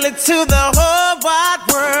gonna tell it to the whole wide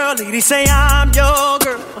world. Ladies say I'm your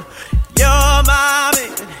girl, you're my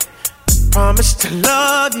man. Promise to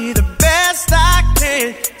love you the best I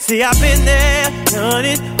can. See, I've been there, done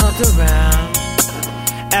it, humped around.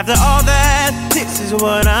 After all that, this is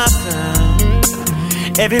what I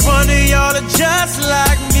found. Every one of y'all are just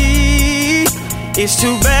like me. It's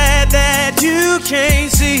too bad that you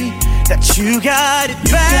can't see that you got it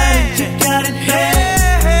bad. You got it bad.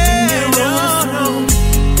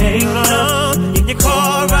 Hang on, and you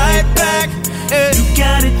call right back. You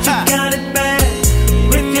got it bad.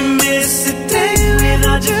 When you miss a day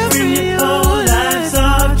without your friend, your whole life's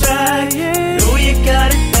off track. Know you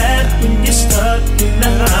got it bad when you're stuck in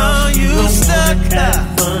the house. You don't wanna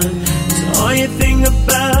have fun. It's all you think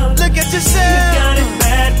about. Look at yourself. You got it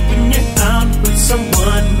bad when you're out with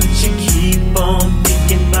someone, but you keep on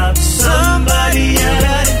thinking about somebody else. You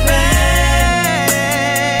got it bad.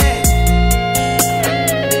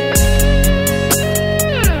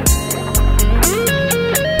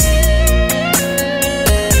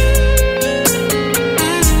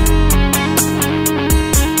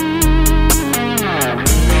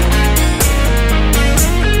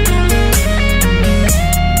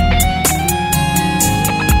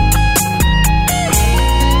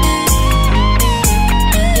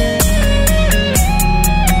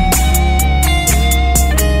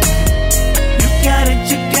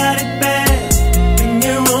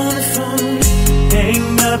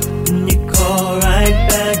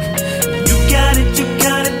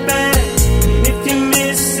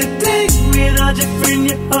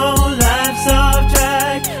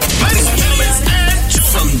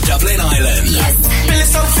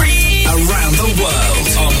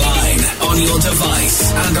 on your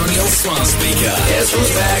device and on your smart speaker. Guess who's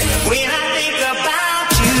back? When I think about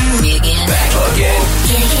you, Back again.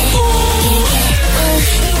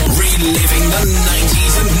 Reliving the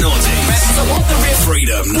 90s and noughties.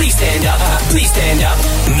 Freedom. please stand up, please stand up.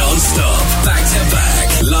 Non-stop. Back to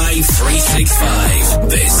back. Live 365.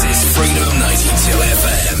 This is Freedom 92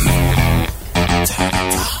 FM.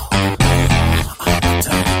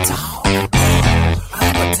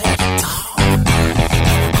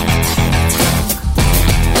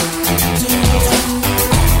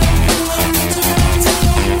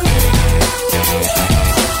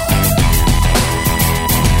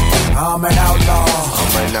 I'm an outlaw.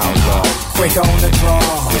 Quick on the draw.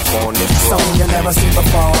 Something you never seen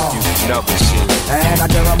before. Never seen it. And I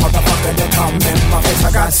dare a motherfucker to come in my face.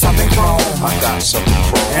 I got something chrome.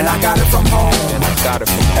 And I got it from home.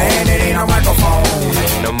 And it ain't a microphone. It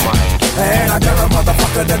ain't a mic. And I dare a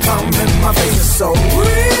motherfucker to come in my face. It's so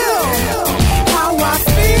real. How I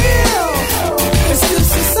feel. It's this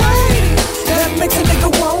society that makes a nigga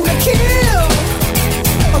wanna kill.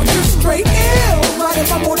 I'm just straight ill. Riding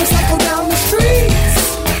my motorcycle down the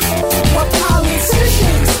streets. What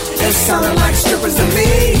politicians? It sounded like strippers to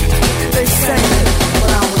me. They sang it,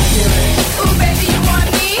 but I don't hear it. Ooh, baby, you want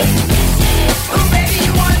me? Ooh, baby,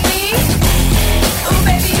 you want me? Ooh,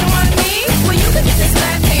 baby, you want me? Well, you can get this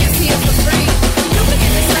lap dance here for free. You can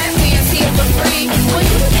get this lap dance here for free. Well,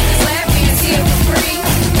 you can get this lap dance here for free.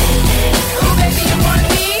 Ooh, baby, you want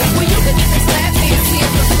me? Well, you can get this lap dance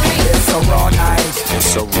here for free. It's a raw night.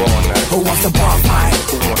 Who wants the bar fight?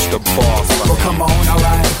 Well, come on,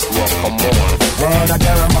 alright. And I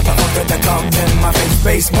dare a motherfucker to come in my face.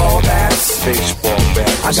 Baseball bats.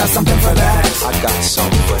 I got something for that.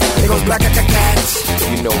 It goes black like a cat.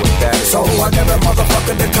 You know what that is. So I dare a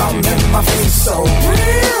motherfucker to come in my face. So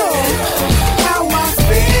real. How I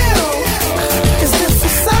feel. Is this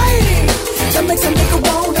society that makes a nigga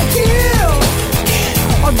wanna kill?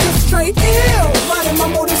 Or just straight ill. Riding my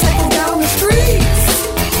motorcycle down the streets.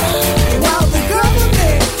 While the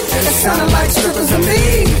government, it sounded like strippers to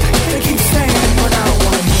me. They keep saying, but I don't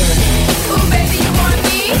wanna hear it. Ooh, baby, you want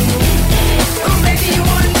me? Ooh, baby, you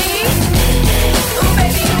want me? Ooh,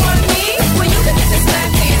 baby, you want me? Well, you can get this lap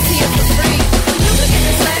dance here for free. You can get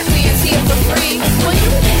this lap dance here for free. Well, you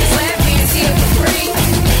can get this lap dance here for free.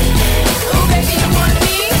 Ooh, baby, you want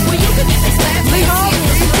me? Well, you can get this lap dance here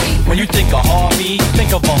for free. When you think of Harvey,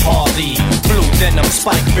 think of a Harley. Blue denim,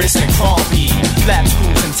 spike wrists, and crumpy. Lap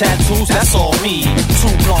screws and tattoos, that's all me. Two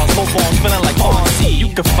blondes, both arms feeling like Fonzie. You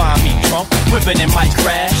can find me drunk, whipping and might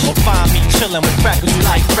crash. Or find me chilling with crackers who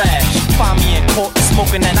like trash. Find me in court,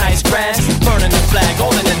 smoking that nice grass. Burning the flag,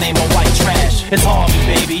 all in the name of white trash. It's Harvey,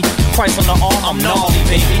 baby. Price on the arm, I'm gnarly,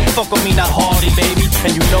 baby. Fuck with me, not Harley, baby.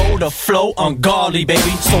 And you know the flow, ungodly,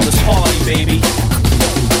 baby. So let's party, baby.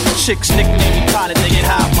 Chicks nickname me pilot, they get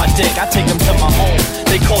high off my dick. I take them to my home,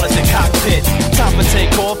 they call it the cockpit. Time for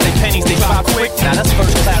take off, they pennies, they drop quick. Now that's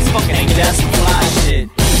first class fucking ain't that's some fly shit.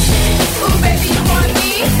 Ooh, baby, you want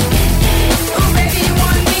me? Ooh, baby, you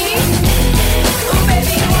want me? Ooh,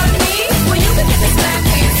 baby, you want me? Well, you can get this lap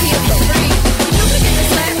dance here for free. You can get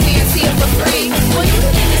this lap dance here for free. Well, you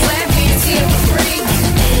can get this lap dance here for free.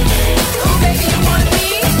 Ooh, baby, you want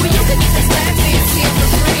me? Well, you can get this lap dance here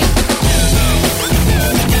for free.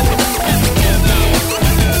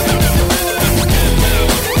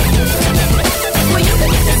 Well, you can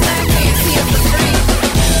get this lap dance here for free.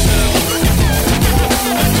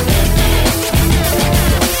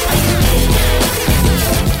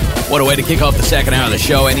 What a way to kick off the second hour of the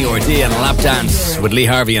show. NERD and a lap dance with Lee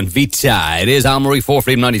Harvey and Vita. It is Al Murray for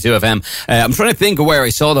Freedom 92 FM. I'm trying to think of where I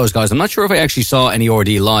saw those guys. I'm not sure if I actually saw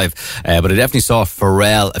NERD live, but I definitely saw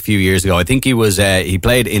Pharrell a few years ago. I think he was he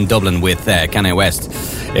played in Dublin with Kanye West,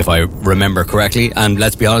 if I remember correctly. And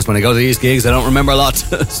let's be honest, when I go to these gigs, I don't remember a lot.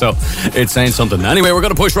 So it's saying something. Anyway, we're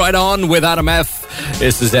going to push right on with Adam F.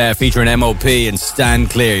 This is featuring MOP and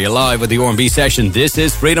Stand Clear. You're live with the R&B Session. This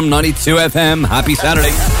is Freedom 92 FM. Happy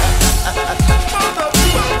Saturday.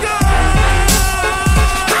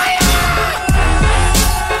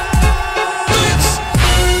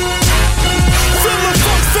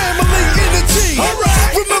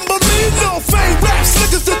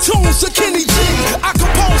 Tunes of Kenny G, I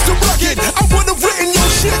composed the rugged. I would've written your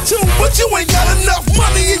shit too, but you ain't got enough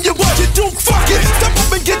money in your budget. Duke, fuck it, step up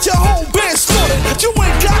and get your whole band slaughtered. You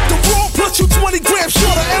ain't got the raw, plus you 20 grams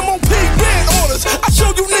shorter. MOP band orders, I show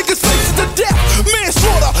you niggas faces to death.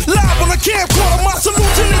 Manslaughter, live on a camcorder. My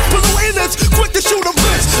solution is polluting this, quick to shoot a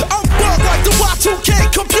blitz. I'm bugged like the Y2K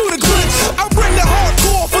computer glitch. I bring the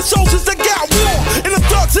hardcore for soldiers that got war, and the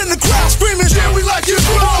thugs in the crowd screaming, yeah, we like it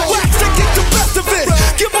raw. Wax to get the best of it.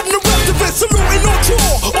 Give them the rest of it, saluting on tour,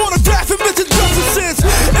 autographing bitches.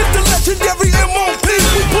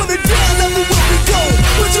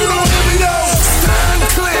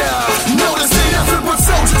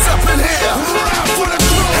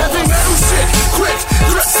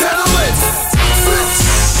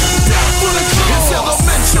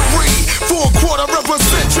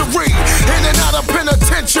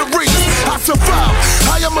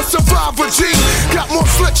 driver G. Got more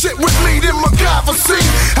slick shit with me than MacGyver C.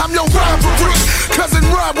 I'm your rivalry, cousin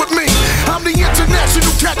ride with me. I'm the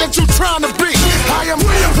international cat that you trying to be. I am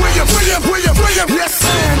William. Yes,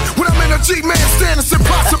 man. When I'm in a G-man stand, it's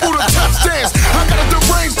impossible to touch dance. I got a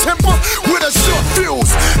deranged temper with a short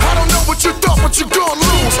fuse. I don't know what you thought, but you gon'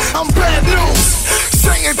 lose. I'm bad news.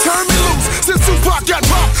 Satan, turn me loose. Since Tupac got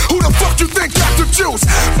popped, who the fuck you think got the juice?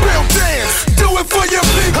 Bill dance, do it for your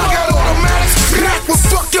people. I got automatics, that will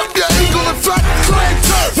fuck up your eagle and fat clay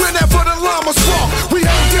turf. Whenever the llamas walk, we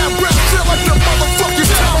hang down brown shit like the motherfucking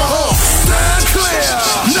tomahawk. Stand clear,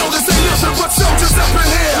 no this ain't nothing but soldiers up in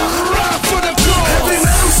here. Ride for the cause. Heavy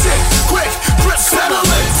metal shit, quick, grip settle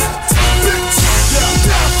it. Bitch,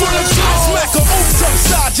 down for the cause. Smack a oops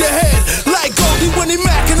upside your head, like Goldie when he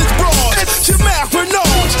macking his broad. It's your Mac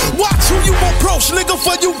Renards. Watch who you approach, nigga,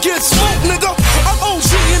 for you get smoked, nigga. I'm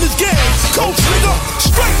OG in this game, coach, nigga.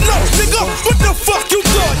 Straight low, nigga. What the fuck you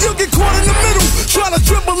thought? You'll get caught in the middle, trying to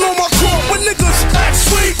dribble on my court when niggas act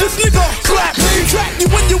sweet. This nigga clap me, trap you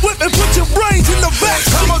when you whip and put your brains in the back.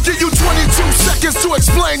 I'ma give you 22 seconds to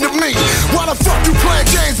explain to me why the fuck you playing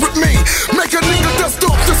games with me. Make a nigga dust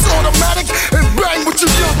off this automatic and bang with you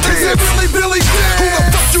young kids. Is it really Billy? Who the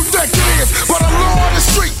fuck you think it is? But I'm low on the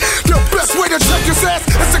street. The best way to check his ass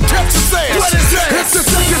is to catch his ass. What is that? It's to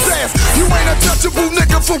check his ass. You ain't a touchable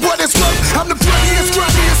nigga for what it's worth. I'm the prettiest,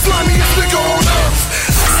 grimiest, slimiest nigga on earth.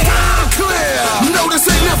 I'm clear. No, this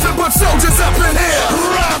ain't nothing but soldiers up in here.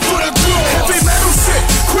 Ride for the crew. Heavy metal shit,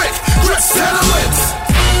 quick, dress settle it.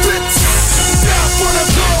 Bitch, down for the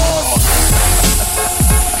cause.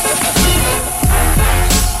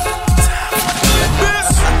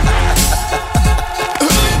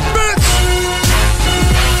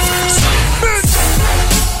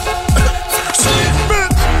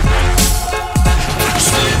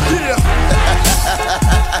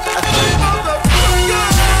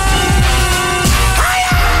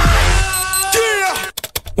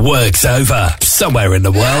 Work's over somewhere in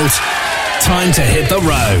the world. Time to hit the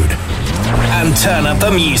road and turn up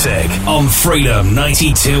the music on Freedom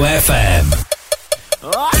 92 FM.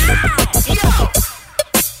 Yo,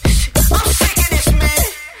 I'm sick of this, man.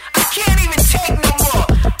 I can't even take no more.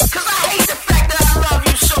 Cause I hate the fact that I love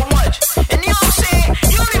you so much. And you know what I'm saying?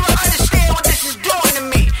 You don't even understand what this is doing to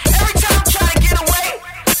me. Every time I'm trying to get away,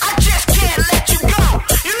 I just can't let you go.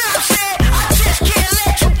 You know what I'm saying? I just can't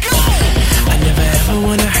let you go. I never ever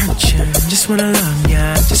wanna hurt you. Just wanna love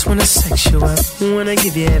ya. Just wanna sex you up. Wanna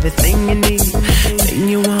give you everything you need. Everything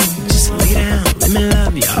you want. Just lay down. Let me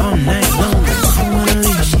love you all night long. I don't wanna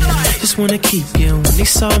leave you. Just wanna keep you. When they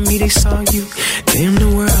saw me, they saw you. Damn the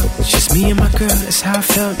world, it's just me and my girl. That's how I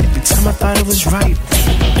felt every time I thought it was right.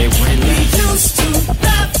 They went like, we used to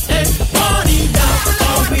laugh and party. Now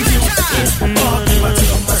all we do is party. I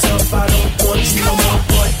tell myself I don't want you no more,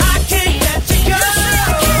 boy. I can't let you go.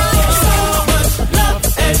 So much love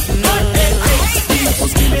and hurt and hate.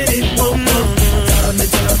 People's giving it one more.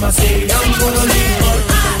 Time I say I'm gonna leave, boy.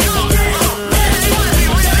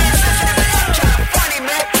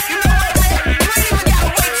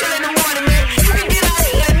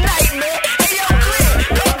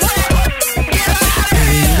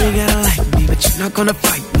 Not gonna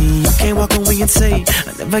fight me. You can't walk away and say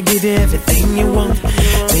I never give you everything you want,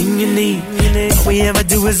 everything you need. All we ever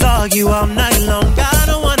do is argue all night long. I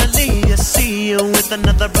don't wanna leave you, see you with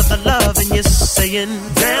another brother loving you, saying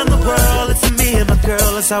damn the world, it's me and my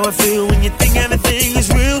girl. That's how I feel when you think everything is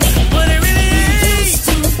real, but it really is.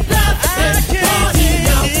 Love and party.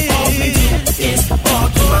 Now all we do is argue.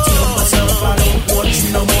 I tell myself I don't want you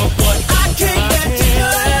no more, but I can't let you go.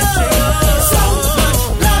 So much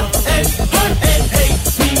love and hurt and hate.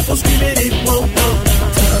 People screaming it won't go.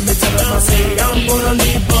 Tell them I say I'm gonna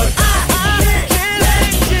leave, but I can't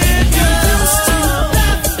let you go. Used to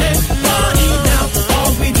love and party. Now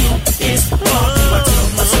all we do is argue. I tell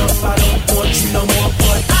myself I don't want you no more,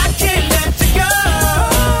 but I can't let you go.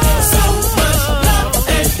 So much love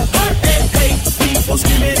and hurt and hate. People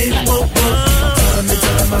screaming it won't go.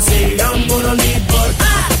 Tell them I say I'm gonna leave, but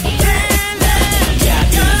I can't let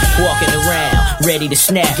you go. Walking around, ready to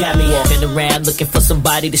snap. Got me walking around looking for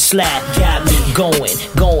somebody to slap. Got me going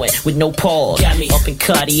with no pause. Got me up in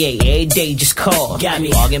Cartier, every day just call. Got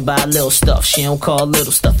me arguing by little stuff. She don't call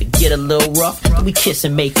little stuff. It get a little rough. We kiss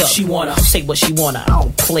and make up. She wanna say what she wanna. I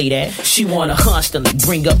don't play that. She wanna constantly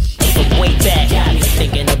bring up from way back. Got me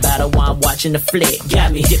thinking about her while I'm watching the flick.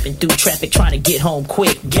 Got me dipping through traffic trying to get home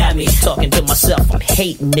quick. Got me talking to myself. I'm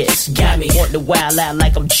hating this. Got me wanting to wild out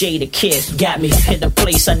like I'm Jada Kiss. Got me in a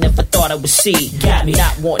place I never thought I would see. Got me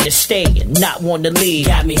not wanting to stay and not wanting to leave.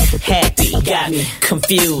 Got me happy. Got me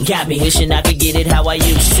confused. Got me wishing I could get it how I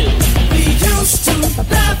used to. We used to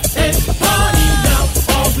laugh and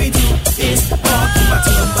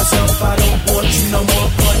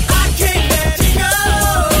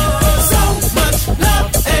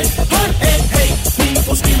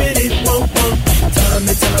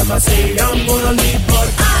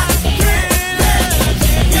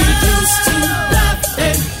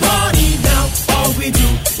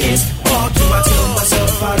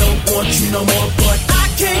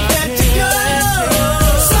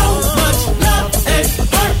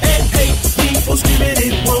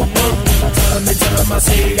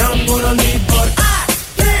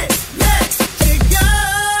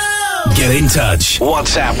touch.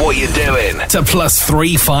 WhatsApp what you're doing to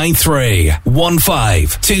 +353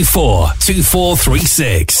 1524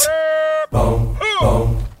 2436.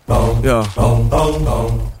 Yeah.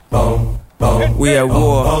 We at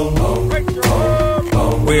war.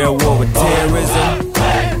 We at war with terrorism,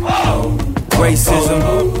 racism,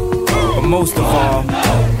 but most of all,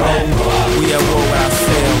 we at war with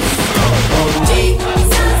ourselves.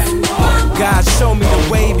 God show me the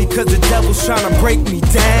way because the devil's trying to break me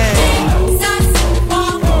down.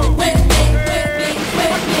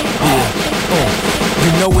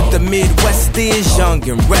 You know what the Midwest is? Young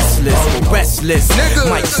and restless, but restless. Nigga.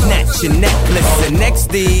 Might snatch your necklace, and next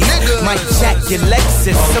thing might jack your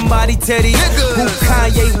Lexus. Somebody tell these who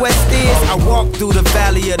Kanye West is. I walk through the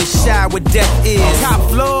valley of the shadow where death is. Top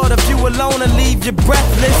floor, if you alone and leave you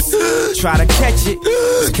breathless. Try to catch it,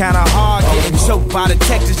 it's kinda hard getting choked by the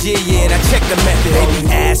Texas. Yeah, and I check the method. They be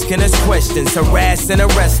asking us questions, harass and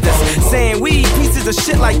arrest us, saying we eat pieces of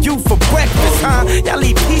shit like you for breakfast, huh? Y'all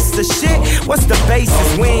eat pieces of shit? What's the basis?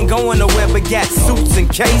 We ain't going nowhere but got suits and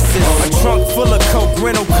cases. A trunk full of coke,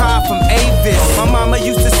 rental car from Avis. My mama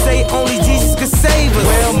used to say only Jesus could save us.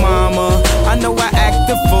 Well, mama, I know I act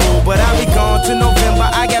the fool, but I'll be gone to November.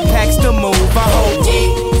 I got packs to move. I hope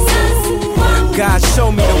God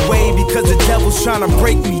show me the way because the devil's trying to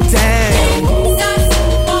break me down.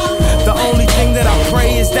 The only thing that I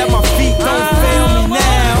pray is that my feet don't fail me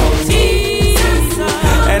now.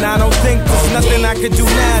 And I don't think there's nothing I could do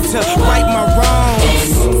now to right my wrongs.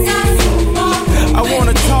 I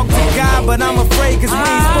wanna talk to God, but I'm afraid cause we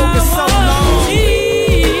ain't spoken so long.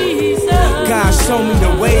 God show me the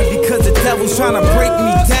way because the devil's trying to break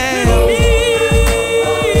me down.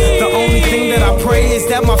 The only thing that I pray is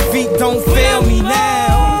that my feet don't fail me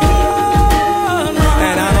now.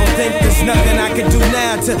 And I don't think there's nothing I can do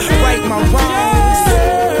now to right my wrongs.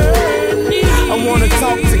 I wanna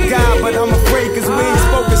talk to God, but I'm afraid cause we ain't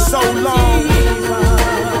spoken so long.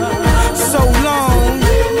 So long.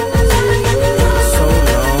 So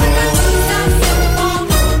long.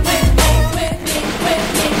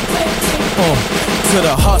 To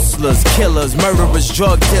the hustlers, killers, murderers,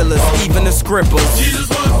 drug dealers, even the scribblers. Jesus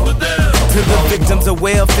was with them. To the victims of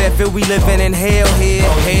welfare, feel we living in hell here.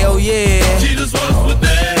 Hell yeah. Jesus was with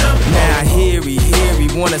them. Now hear he,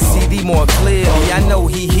 wanna see thee more clearly. I know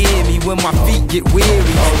he hear me when my feet get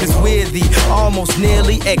weary. Cause we're the almost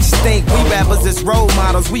nearly extinct. We rappers as role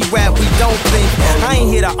models, we rap, we don't think. I ain't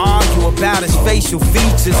here to argue about his facial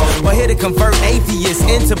features or here to convert atheists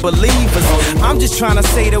into believers. I'm just trying to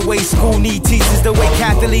say the way school need teachers, the way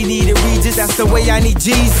Catholic needed Regis, that's the way I need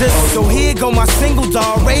Jesus. So here go my single,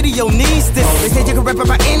 dog, radio needs this. They say you can rap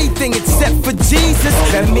about anything except for Jesus.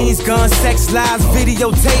 That means guns, sex, lies,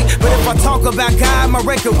 videotape. But if I talk about God, my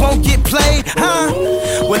record won't get played, huh?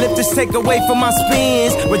 Well, if this take away from my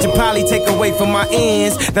spins, which will probably take away from my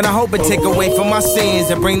ends, then I hope it take away from my sins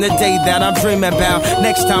and bring the day that I'm dreaming about.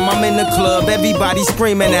 Next time I'm in the club, everybody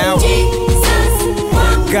screaming out.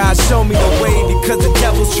 God show me the way because the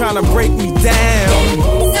devil's trying to break me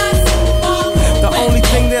down. The only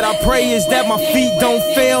thing that I pray is that my feet don't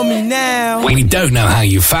fail me now. We don't know how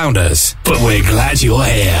you found us, but we're glad you're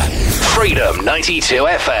here. Freedom 92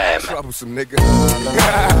 FM. Troublesome nigga.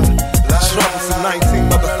 Troublesome 19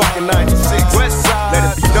 motherfucking 96. West side.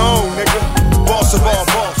 Let it be known, nigga. Boss of all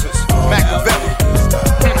bosses. Machiavelli.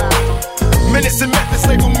 Minutes and methods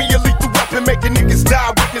label me a lethal weapon, making niggas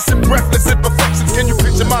die, witnessing breathless imperfections. Can you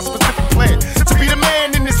picture my specific plan? To be the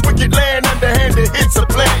man in this wicked land, underhanded hits a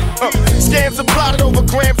plan. Scams are plotted over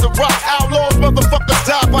grams of rock. Outlaws, motherfuckers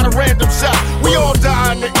die by the random shot. We all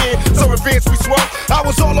die in the end, so advance we swerve. I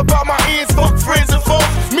was all about my ends, fuck friends and foes.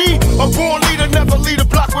 Me, a born leader, never lead a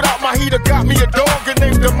block without my heater. Got me a dog and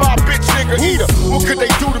named her my bitch nigga Heater. What could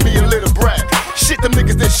they do to me, a little brag? Shit, them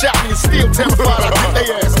niggas that shot me and still terrified. I beat they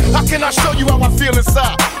ass. How can I show you how I feel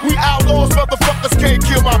inside? We outlaws, motherfuckers can't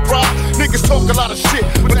kill my pride. Niggas talk a lot of shit,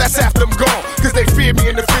 but that's after I'm gone. Cause they fear me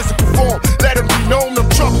in the physical form. Let them be known, them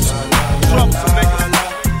troubles. Troublesome niggas.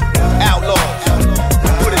 Outlaws.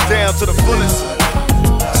 Put it down to the fullest.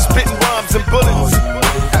 Spitting rhymes and bullets.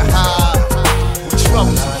 We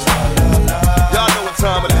troublesome. Y'all know what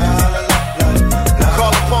time it is.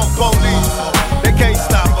 Call the punk police. They can't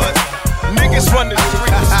stop us. Niggas run the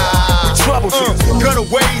streets. We troublesome.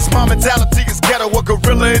 Gunaways, my mentality is ghetto. A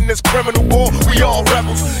gorilla in this criminal war. We all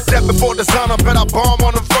rebels. Death before dishonor, bet I bomb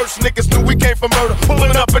on them first. Niggas knew we came from murder.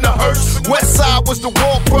 Pulling up in a hearse. West side was the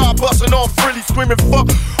war cry. Busting off freely, screaming fuck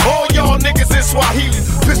all y'all niggas in Swahili.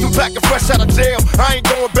 Pistol back and fresh out of jail. I ain't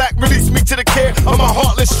going back. Release me to the care of my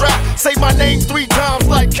heartless strap. Say my name 3 times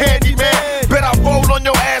like Candyman. Bet I roll on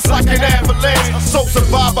your ass like an avalanche. So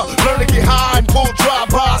survivor, learn to get high and pull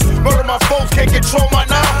drive-bys. Murder my folks control my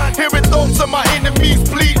nine. Hearing thoughts of my enemies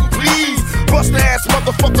bleeding, please. Bust ass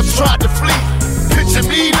motherfuckers tried to flee. Picture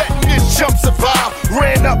me letting this chump survive.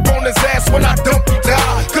 Ran up on his ass when I dumped him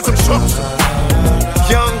down. Cause I'm troublesome.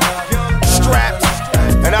 Young, strapped,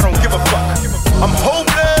 and I don't give a fuck. I'm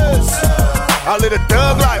hopeless. I live a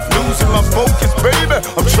thug life, losing my focus, baby.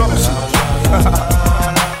 I'm troublesome.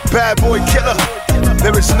 Bad boy killer.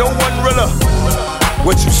 There is no one realer.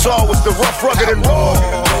 What you saw was the rough, rugged, and raw.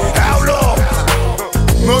 Outlaw.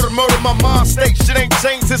 Murder, my mind state. Shit ain't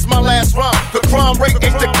changed since my last rhyme. The crime rate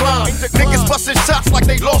ain't declined. Niggas busting shots like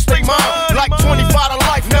they lost their mind. Like 25 to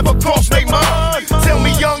life, never crossed their mind. Tell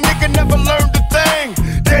me young nigga never learned a thing.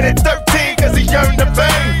 Dead at 13 cause he yearned to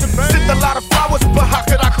bang. Sent a lot of flowers, but how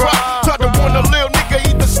could I cry? Tried to warn a little nigga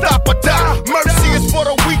either stop or die. Mercy is for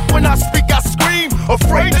the weak, when I speak I scream.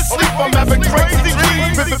 Afraid to sleep, I'm having crazy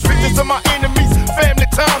dreams. Vivid pictures of my enemies, family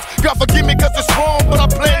times. God forgive me cause it's wrong, but I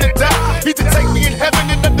plan to die. He to take me in heaven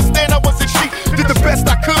and understand I wasn't sheep. Did the best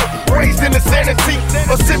I could, raised in insanity.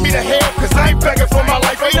 Or send me to hell cause I ain't begging for my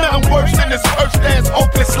life. Ain't nothing worse than this cursed ass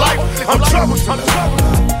hopeless life. I'm troublesome.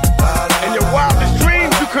 In your wildest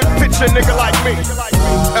dreams you couldn't picture a nigga like me.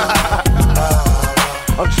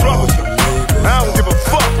 I'm troublesome. I don't give a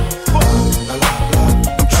fuck.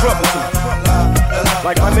 I'm troublesome.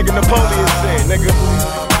 Like my nigga Napoleon said, nigga.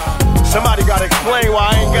 Somebody gotta explain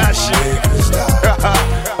why I ain't got shit.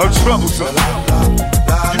 I'm troublesome.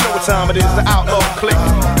 You know what time it is, the outlaw clique.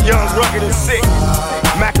 Young, rugged, and sick.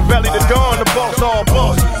 Machiavelli, the Dawn, the boss, all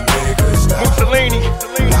bosses. Mussolini,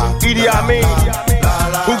 Idi Amin,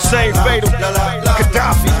 Hussein Fatal,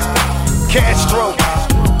 Gaddafi, Castro,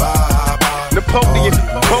 Napoleon,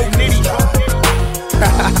 Bo Nitty.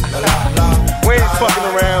 We ain't fucking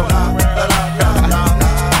around.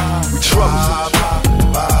 We troublesome.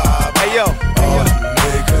 Hey yo,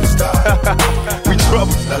 we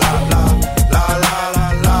troublesome.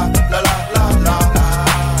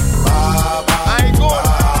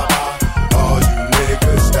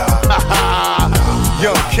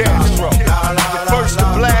 Young Castro, the first to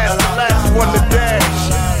blast, the last one to dash.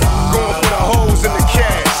 Going for the hoes in the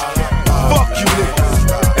cash. Fuck you niggas,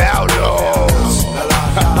 outlaws.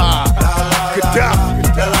 Gaddafi,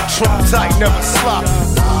 Trump tight, never slop.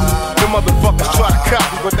 The motherfuckers try to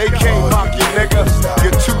copy, but they can't mock you, nigga.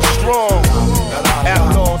 You're too strong.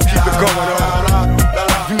 Outlaws, keep it going on.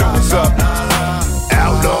 You know what's up.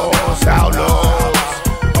 Outlaws, outlaws.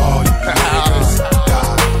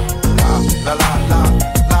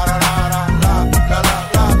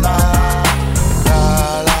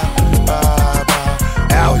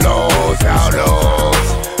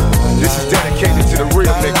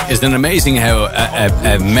 Isn't it amazing how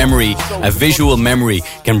a memory, a visual memory,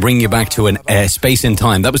 can bring you back to a space in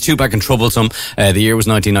time? That was Tupac and Troublesome. The year was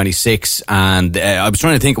 1996, and I was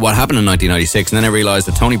trying to think of what happened in 1996, and then I realised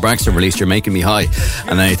that Tony Braxton released "You're Making Me High,"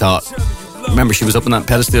 and then I thought, remember she was up on that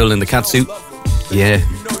pedestal in the cat suit?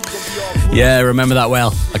 Yeah, I remember that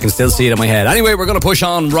well. I can still see it in my head. Anyway, we're going to push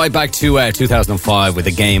on right back to 2005 with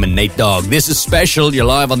The Game and Nate Dogg. This is special. You're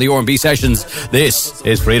live on the R&B Sessions. This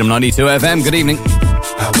is Freedom 92 FM. Good evening.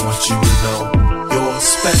 I want you to know you're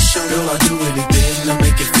special. Girl, I'll do anything to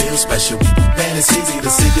make you feel special. Man, it's easy to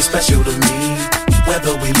see you special to me.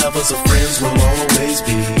 Whether we lovers or friends, we'll always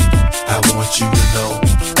be. I want you to know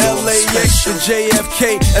LAX to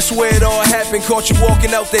JFK, that's where it all happened. Caught you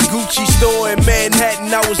walking out that Gucci store in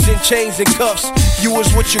Manhattan. I was in chains and cuffs. You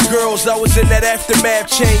was with your girls, I was in that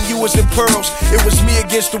aftermath chain. You was in pearls, it was me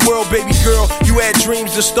against the world, baby girl. You had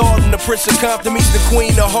dreams of stardom. The Prince of Compton meets the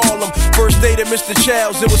Queen of Harlem. First date at Mr.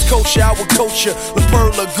 Child's, it was kosher, I would coach you. La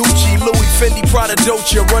Perla, Gucci, Louis, Fendi, Prada,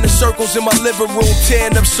 Dolce. Running circles in my living room,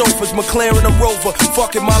 tearing up sofas, McLaren, a Rover.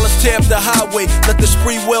 Fucking miles, tear up the highway. Let the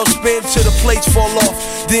spree well spin till the plates fall off.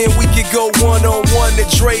 Then we could go one-on-one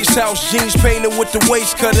at Dre's house. Jeans painted with the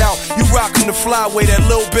waist cut out. You rockin' the flyway, that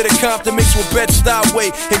little bit of Compton mixed with Bed-Stuy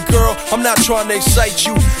way. And girl, I'm not trying to excite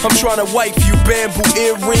you, I'm trying to wipe you. Bamboo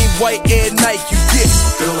earring, white Air Nike, you get it.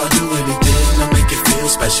 Girl, I'll do anything to make you feel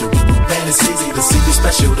special. Man, it's easy to see you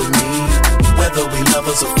special to me. Whether we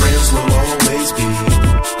lovers or friends, we'll always be.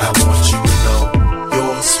 I want you to know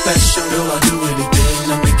you're special. Girl, I'll do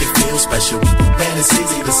anything to make you feel special. Man, it's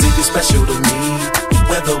easy to see you special to me.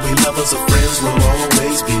 Whether we lovers or friends, we'll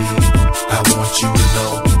always be. I want you to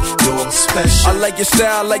know you're special. I like your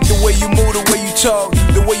style, I like the way you move, the way you talk,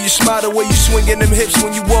 the way you smile, the way you swingin' them hips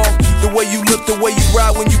when you walk, the way you look, the way you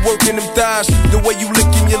ride when you workin' them thighs, the way you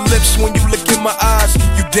lickin' your lips when you look in my eyes.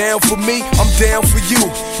 You down for me, I'm down for you.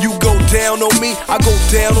 You go down on me, I go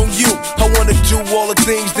down on you. I wanna do all the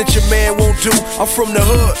things that your man won't do. I'm from the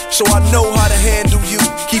hood, so I know how to handle you.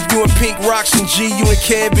 Keep you in pink rocks and G, you in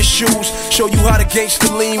canvas shoes. Show you how to gangsta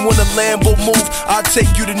lean when a Lambo move. I'll take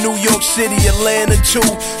you to New York City, Atlanta too.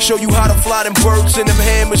 Show you how to fly them birds and them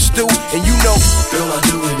hammers too. And you know, girl, I'll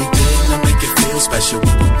do anything to make it feel special.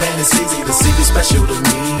 Man, it's easy to see you special to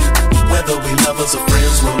me. Whether we lovers or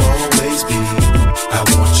friends, we'll always be. I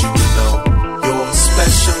want you to know you're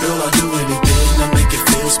special. Girl, I'll do anything to make it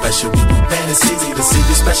feel special. Man, it's easy to see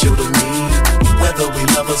you special to me. Whether we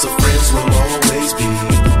lovers or friends, we'll always be.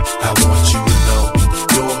 I want you to know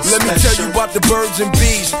you're special. Let me tell you about the birds and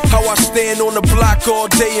bees. How I stand on the block all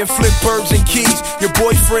day and flip birds and keys. Your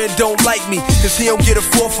boyfriend don't like me, cause he don't get a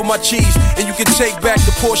fourth for my cheese. And you can take back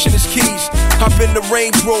the portion as keys. Hop in the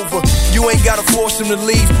Range Rover, you ain't gotta force him to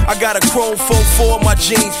leave. I got a chrome 4 on my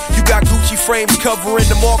jeans. You got Gucci frames covering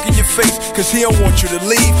the mark in your face, cause he don't want you to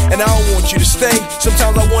leave, and I don't want you to stay.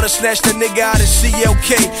 Sometimes I wanna snatch that nigga out of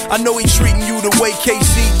CLK. I know he treating you the way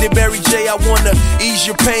KC did Mary J. I wanna ease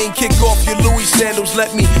your pain, kick off your Louis sandals.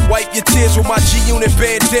 Let me wipe your tears with my G-Unit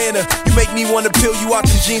bandana. You make me wanna peel you out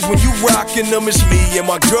them jeans when you rockin' them. It's me and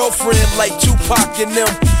my girlfriend like Tupac and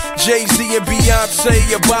them. Jay-Z and Beyonce,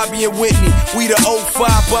 or Bobby and Whitney. We the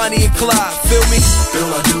 05 Bonnie and Clyde, feel me?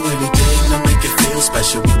 Girl, I'll do anything to make it feel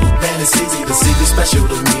special. Man, it's easy to see you special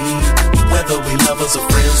to me. Whether we lovers or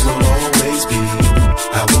friends, we'll always be.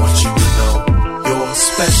 I want you to know you're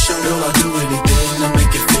special. Girl, I'll do anything to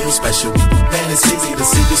make it feel special. Man, it's easy to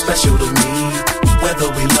see you special to me.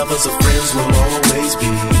 Whether we lovers or friends, we'll always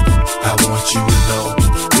be. I want you to know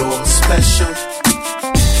you're special.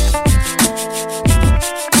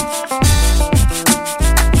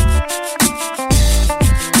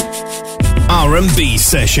 R&B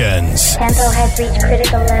Sessions. Tempo has reached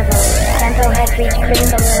critical level. Tempo has reached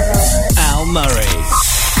critical level. Al Murray.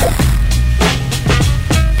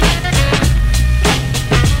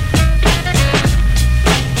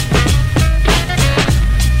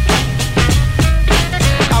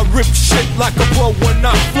 Rip shit like a pro when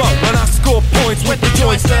I flow, and I score points with the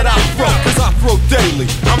joints that I throw. Cause I throw daily,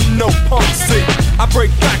 I'm no punk, see. I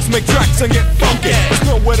break backs, make tracks and get funky. There's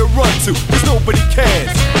nowhere to run to, cause nobody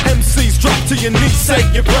cares. MCs drop to your knees, say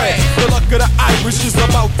your prayers. The luck of the Irish is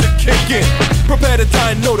about to kick in. Prepare to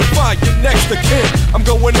die and notify your next of kin. I'm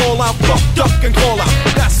going all out, fuck, duck and call out.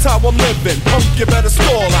 That's how I'm living, punk, you better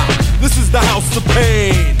stall out. This is the house of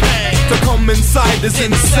pain. To come inside is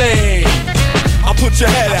insane. I'll put your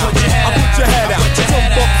head out, I'll put your head out,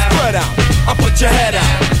 jump up, spread out. I'll put your head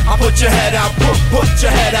out, I'll put your head out, put your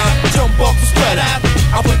head out, jump up, spread out.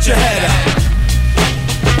 I'll put your head out.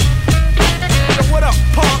 Yo, what up,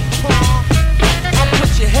 punk? I'll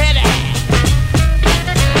put your head out.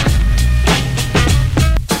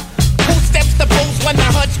 Who steps the booze when the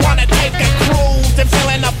hoods wanna take a cruise? And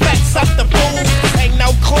feeling effects of the booze. Ain't no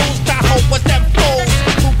clues to hope with them fools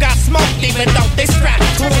who got smoked even though they strapped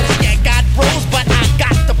clues. Yeah, got rules, but I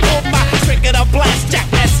got to pull my trigger to blast jack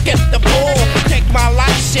and skip the bull. Take my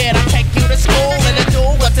life shit, I take you to school and to do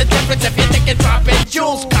what's the difference if you're thinking dropping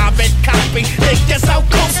jewels, carbon copy. Think you're so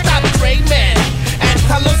cool, stop dreaming and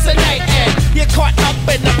hallucinating. You're caught up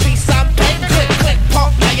in the piece I'm paying. Click, click,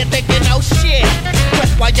 pump, now you're thinking, oh shit. Quit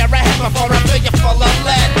while you're ahead before I fill you full of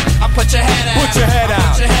lead. I'll put your head out, put your head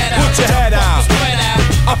out, put your head out.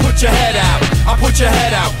 I'll put your head out, I'll put your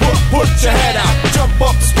head out, put your head out, jump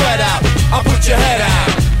up, spread out. I'll put your head out.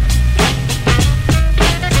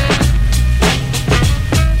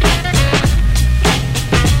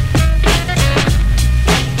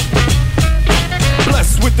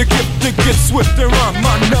 Blessed with the gift to get swift and rhyme.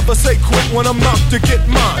 I never say quit when I'm out to get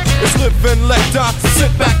mine. It's live and let die,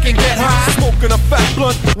 sit back and get high. Smoking a fat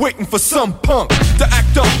blunt, waiting for some punk to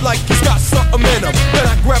act up like he's got something in him. Then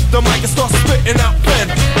I grab the mic and start spitting out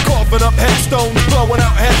venom. Carving up headstones, blowing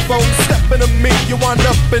out headphones. Stepping to me, you wind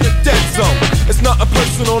up in a dead zone. It's nothing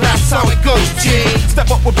personal, that's how it goes, G.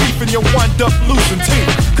 Step up with beef and you wind up losing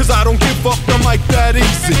teeth. Cause I don't give up the mic that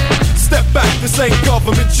easy. Step back, this ain't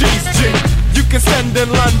government cheese, G. You can stand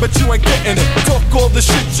in line, but you ain't getting it. Talk all the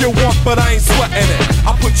shit you want, but I ain't sweating it.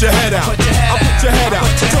 I'll put your head out, I'll put your head out,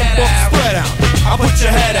 jump up, spread out. I'll put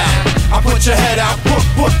your head out, I'll put your head out,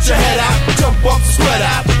 put your head out, jump up, spread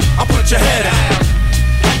out. I'll put your head out.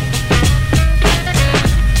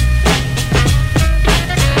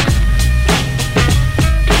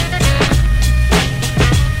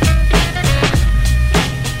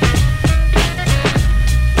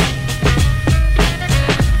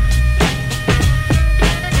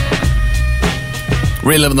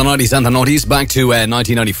 Reliving the 90s and the noughties back to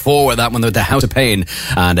 1994 with that one with the House of Pain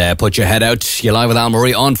and Put Your Head Out. You're live with Al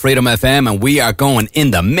Murray on Freedom FM and we are going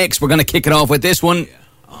in the mix. We're going to kick it off with this one.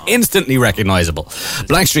 instantly recognizable.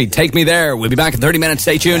 Blackstreet, Take Me There. We'll be back in 30 minutes.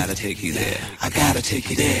 Stay tuned. I gotta take you there. I gotta take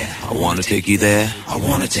you there. I wanna take you there. I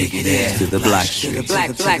wanna take you there. To the Black Street. To the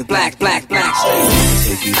black Street. I wanna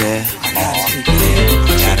take you there. I gotta take you there.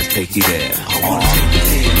 I gotta take you there. I wanna take you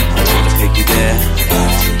there. I wanna take you there. I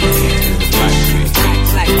gotta take you there. To the Black Street.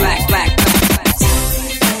 Black.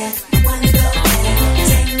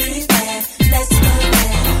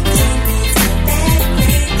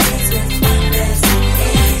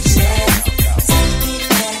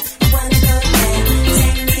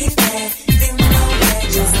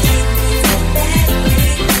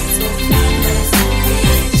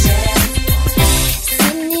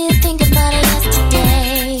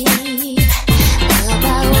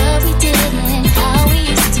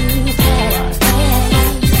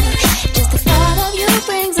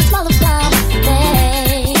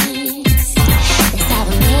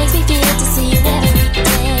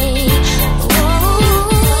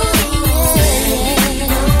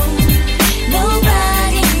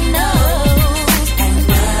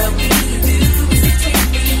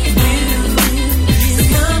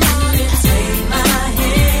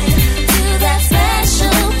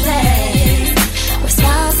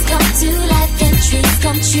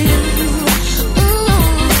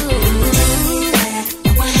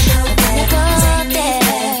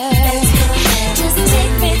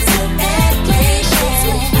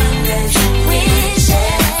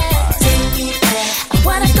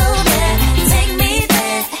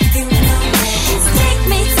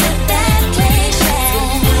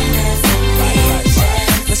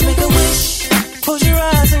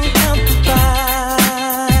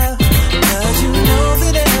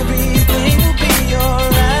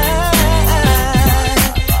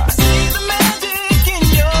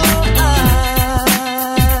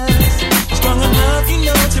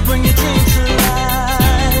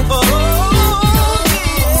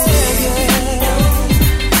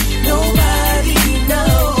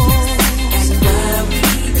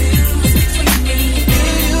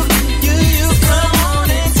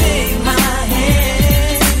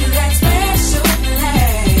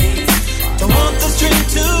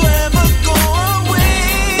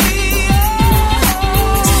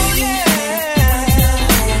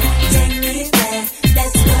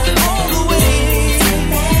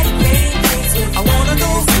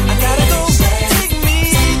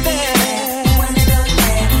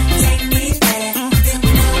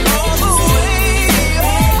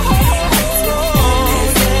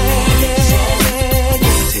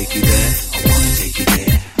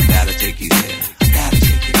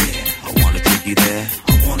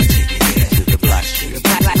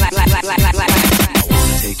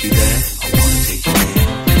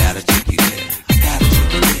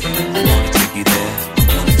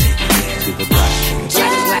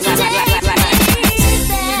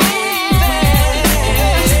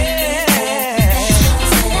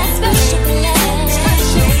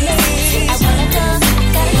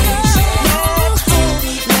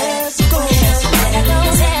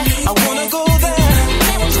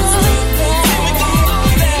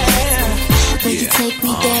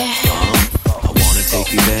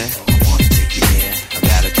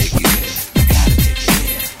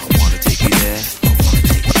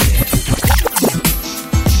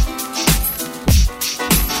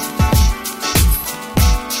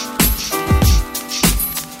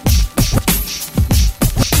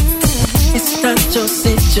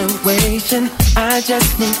 situation. I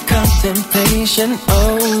just need contemplation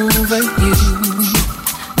over you.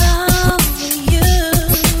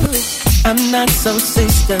 I'm not so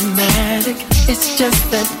systematic. It's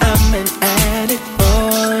just that I'm an addict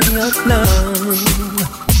for your love.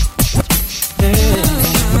 Yeah.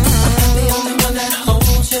 I'm not the only one that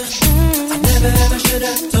holds you. I never ever should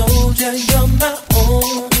have told you you're my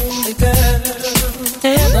only girl.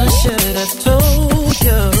 Never should have told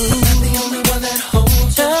you. I'm not the only one that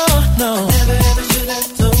holds you. No. I never ever should have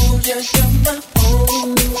told you you're my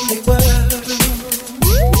only world.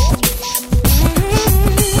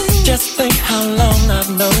 Just think how long I've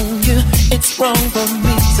known you. It's wrong for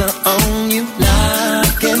me to own you.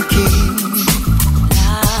 Lock and key.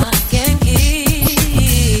 Lock and key.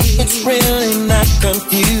 It's really not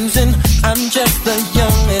confusing. I'm just a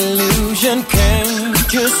young illusion.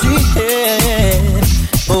 Can't you see it?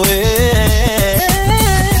 Oh, yeah.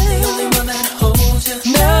 The only one that holds you.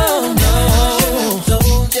 No, no. I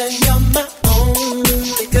told you you're my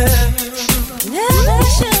only girl. Never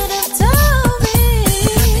should have told me.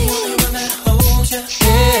 The only one that holds you.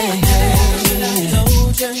 Yeah, yeah. Should have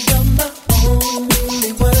told you you're my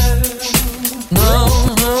only world. No,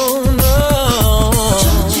 no, no.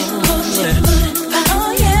 Oh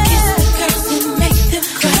yeah. Kiss the girls and make them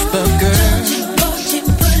cry.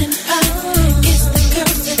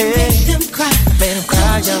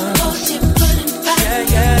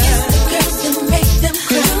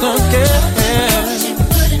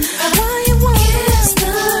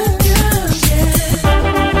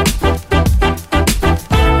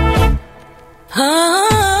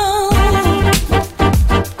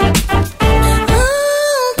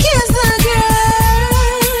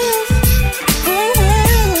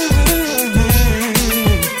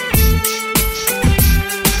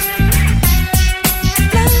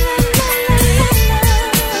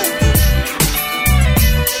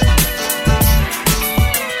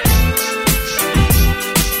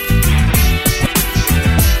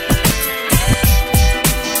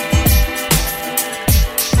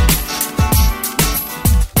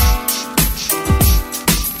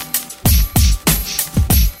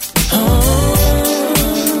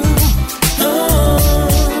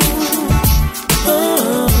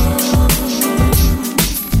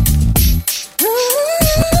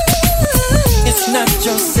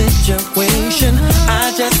 situation.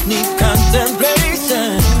 I just need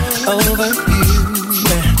contemplation over you.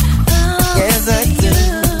 Yes, I do.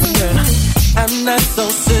 I'm not so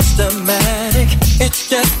systematic. It's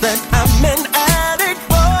just that I'm an addict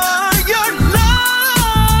for your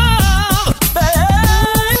love,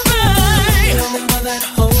 baby. The only one that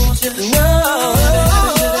holds you. No. I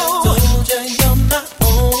told you you're my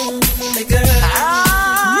only girl. I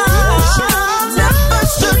never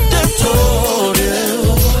should have told you.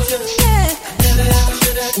 Yeah.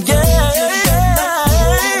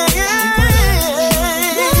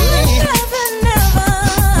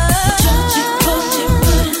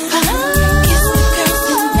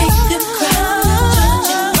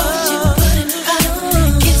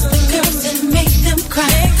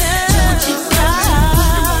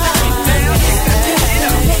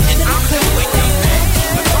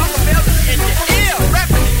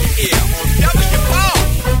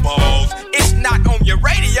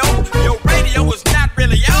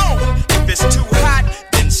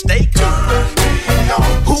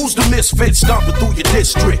 Misfit stomping through your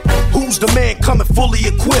district. Who's the man coming fully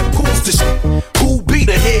equipped? Who's the who be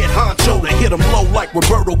the head honcho to hit him low like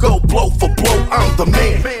Roberto? Go blow for blow. I'm the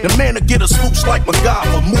man to get us loose like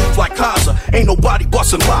MacGyver, move like Kaiser. Ain't nobody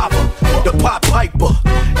busting lava. The pop piper,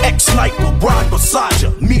 ex-sniper, Brian beside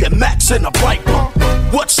ya. Me and Max in a viper.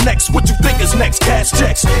 What's next? What you think is next? Cash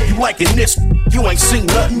checks. You liking this? You ain't seen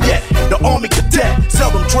nothing yet. The Army cadet,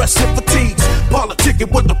 seldom dressed in fatigues.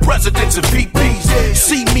 Politicking with the presidents and VPs.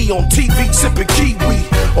 See me on TV sipping kiwi,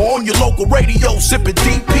 or on your local radio sipping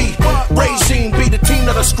DP. Regime be the team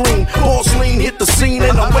that I scream. Boss lean hit the scene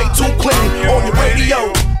and I'm way too clean. On your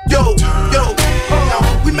radio, yo,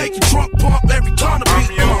 we make you drunk pump every time the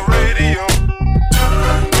beat pump. Radio,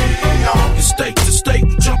 turn me on. Your state to state,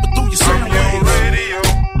 we jumping through your sound waves.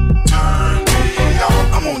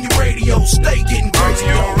 I'm on your radio, stay getting crazy.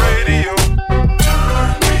 On radio,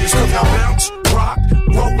 it's cause I bounce, rock,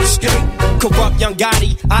 roll, escape. Corrupt young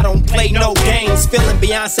Gotti, I don't play no games. Feeling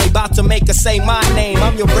Beyonce, about to make her say my name.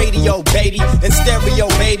 I'm your radio, baby, and stereo,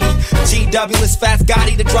 baby. GW is Fast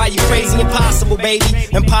Gotti to drive you crazy. Impossible, baby.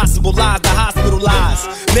 Impossible lies, the hospital lies.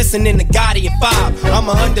 Listening to Gotti at 5. I'm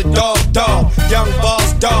a underdog dog, young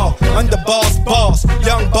boss dog, underboss boss,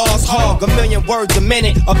 young boss hog. 1,000,000 words a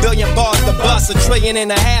minute, 1,000,000,000 bars to bust, 1.5 trillion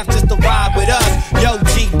just to ride with us. Yo,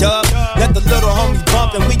 G-Dub, let the little homies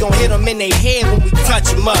bump and we gon' hit them in their head when we touch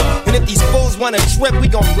them up. And if these fools wanna trip, we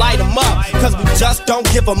gon' light them up. Cause we just don't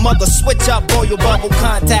give a mother. Switch up, boy, your bubble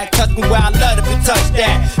contact. Touch me where I love if you touch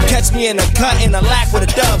that. Catch me in a cut in a lack with a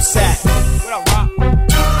dub sack. What up, Rock?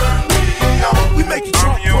 We make you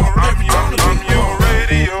drunk every time the beat on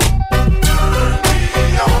radio.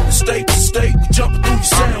 State to state, we jumping through your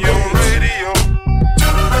sound waves.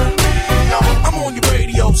 I'm on your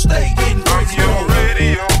radio, stay getting crazy on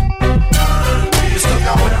radio. It's the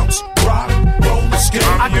bounce, rock, roll, escape.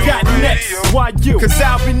 I got next, why you? Cause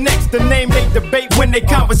I'll be next. The name they debate when they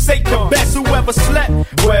conversate. The best whoever slept,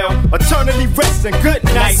 well, eternally rest and good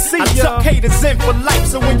night. I tuck haters in for life,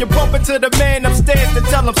 so when you bump into the man upstairs, then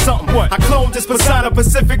tell him something. What? I cloned this persona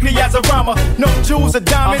specifically as a rhymer. No jewels or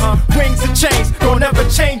diamonds, rings and chains. Don't ever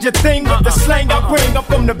change a thing with the slang I bring up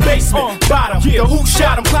from the basement. Bottom, the who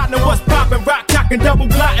shot him, plotting what's poppin', rock cocking, double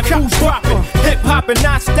blotting, who's dropping. Hip hopping,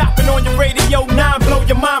 non stopping on your radio 9, blow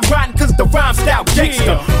your mind rotten, cause the rhyme style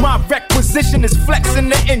gangster. My requisition is flexing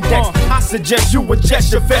the index. I suggest you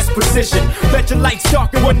adjust your best position. Bet your lights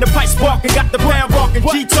darken when the pipes sparking. Got the pound walking,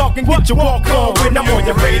 G talking, get your walk on when I'm on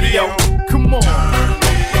your radio. Come on.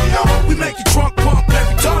 We make you drunk pump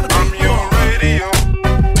every time the beat on radio.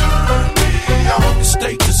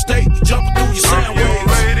 State to state, we jumping through your sound waves.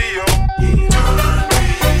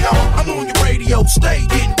 I'm on your radio, stay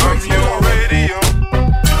getting crazy on radio.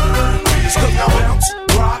 It's cause I bounce,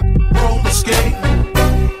 rock, roll, escape.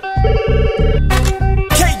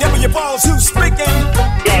 KW Balls, who's speaking?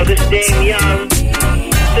 Yo, this is Dame Young.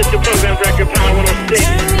 Sister Program Record Power 106.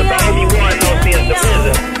 The only one knows me as the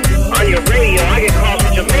RZA. On your radio, I get calls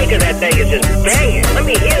from Jamaica. That thing is just banging. Let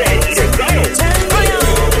me hear that either go.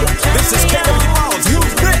 This is KW Balls,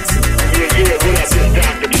 who's this? Yeah, what up, this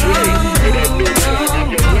Dr. Dre. With that new song on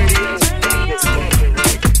your radio.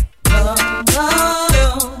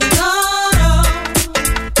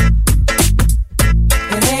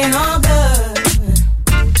 It ain't all good,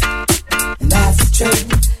 and that's the truth.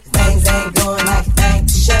 Things ain't going like you think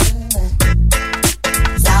they should.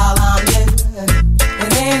 It's all on you.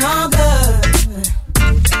 It ain't all good,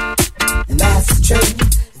 and that's the truth.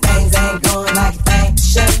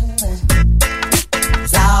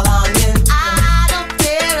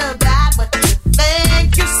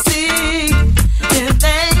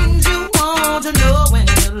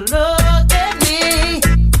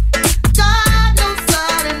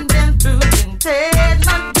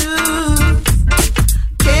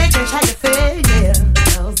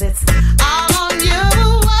 'cause it's all on you.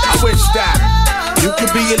 I wish that you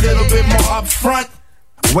could be a little bit more upfront.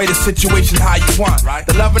 Way the situation how you want, right?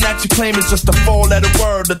 The loving that you claim is just a 4-letter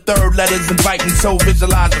word. The third letter's inviting, so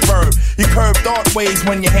visualize the verb. You curve thought ways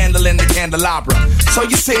when you're handling the candelabra. So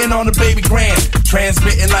you're sitting on the baby grand,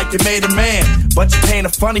 transmitting like you made a man. But you paint a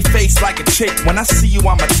funny face like a chick. When I see you,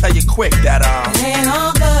 I'ma tell you quick that It ain't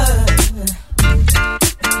all good.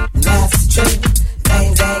 That's true.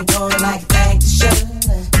 Things ain't going like they should.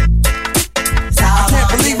 I can't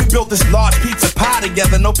believe we built this large pizza pie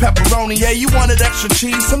together, no pepperoni. Yeah, you wanted extra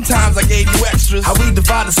cheese, sometimes I gave you extras. How we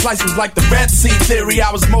divided slices like the Red Sea theory.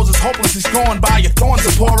 I was Moses hopelessly scorned by your thorns,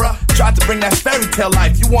 Zipporah. Tried to bring that fairy tale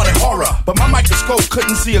life, you wanted horror. But my microscope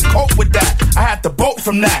couldn't see a cope with that. I had to bolt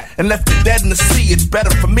from that and left it dead in the sea. It's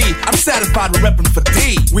better for me, I'm satisfied with repping for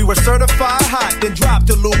D. We were certified hot, then dropped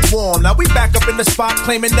to lukewarm. Now we back up in the spot,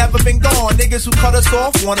 claiming never been gone. Niggas who cut us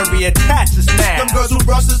off wanna reattach us now. Them girls who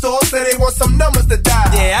brush us off say they want some numbers to dial.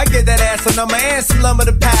 Yeah, I get that ass a number and some lumber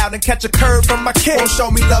to pound and catch a curve from my kid. Won't show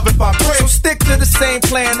me love if I pray. So stick to the same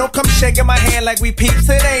plan. Don't come shaking my hand like we peeps.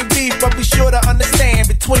 It ain't beef, but be sure to understand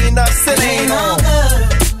between us it ain't all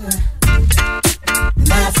good.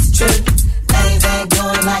 That's true. Things ain't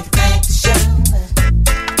going like they should.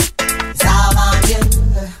 It's all on you.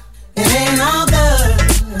 It ain't all good.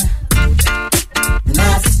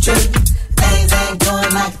 That's true. Things ain't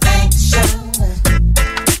going like they should.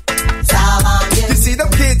 It's all on you. You see, them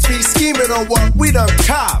kids be scheming on what we done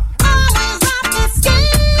cop. Always off the scheme.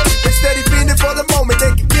 Instead of being for the moment,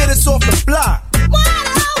 they can get us off the block.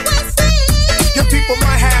 Your people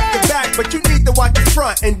might have the back, but you need to watch the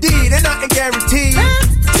front. Indeed, ain't nothing guaranteed.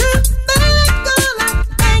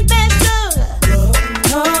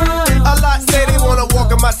 A lot say they wanna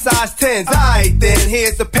walk in my size 10s. Alright then,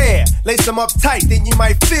 here's a pair. Lace them up tight, then you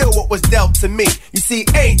might feel what was dealt to me. You see,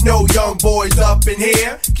 ain't no young boys up in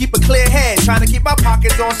here. Keep a clear head, trying to keep my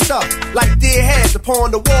pockets on stuff. Like dear heads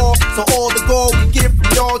upon the wall, so all the gold we get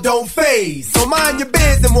from y'all don't phase. So mind your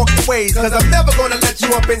biz and walk your ways, 'cause I'm never gonna let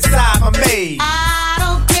you up inside my maze. I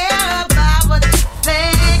don't care about what you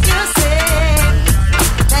think you say.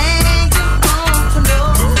 Things you want to know.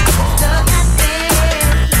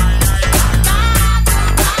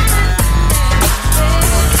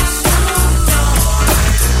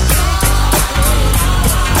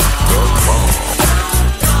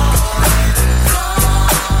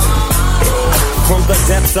 From the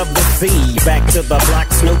depths of the sea, back to the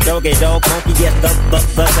block, Snoop Doggy Dogg, funky, yes,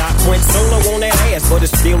 the doc went solo on that ass, but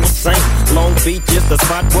it's still the same. Long Beach is the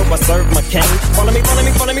spot where I serve my cane. Follow me,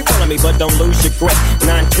 but don't lose your grip.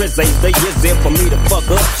 9 tris ain't the years there for me to fuck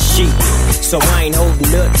up shit. So I ain't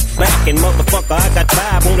holding nothing back, and motherfucker, I got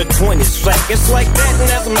 5 on the 20s track. It's like that,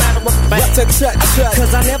 and as a matter of fact,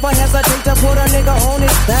 cause I never hesitate to put a nigga on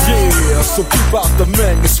his back. Yeah, so keep out the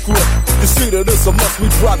manuscript. You see that it's a must we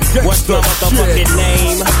drop gangsta. What's my motherfucking name?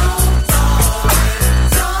 Yeah.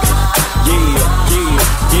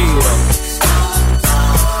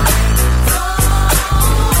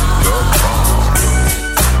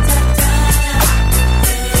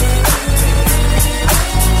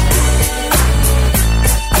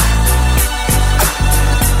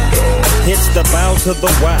 It's the bow to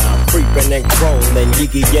the wild, creeping and crawling,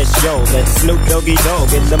 Yiggy yes yo, and Snoop Doggy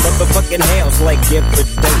Dogg in the motherfucking house like every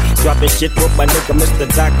day. Dropping shit with my nigga Mr.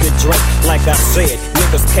 Dr. Dre. Like I said,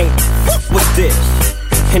 niggas can't fuck with this.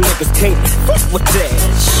 And niggas can't fuck with that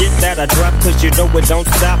shit that I drop, 'cause you know it don't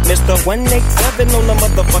stop. Mr. 187 on the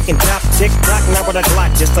motherfucking top. Tick-tock, now with a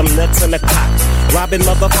Glock, just some nuts in the cop. Robbing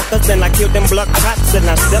motherfuckers, then I kill them blood cops. And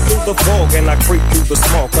I step through the fog and I creep through the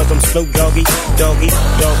smoke, 'cause I'm Snoop Doggy, Doggy,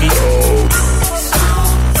 Doggy, oh.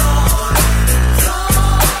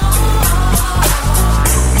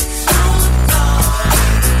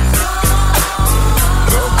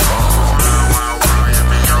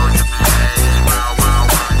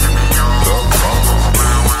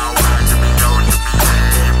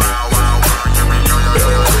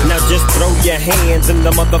 Just throw your hands in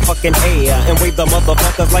the motherfucking air and wave the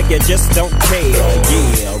motherfuckers like you just don't care.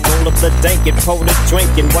 Yeah, roll up the dank and pour the drink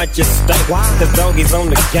and watch it stink. Cause doggies on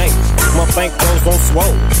the gang. My bankrolls on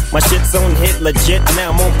swole. My shit's on hit legit,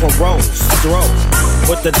 now I'm on parole. Stroke.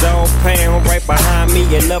 With the dog pound right behind me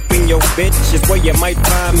and up in your bitch is where you might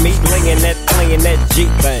find me playing that G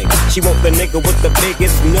thing. She want the nigga with the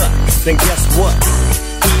biggest nuts. And guess what?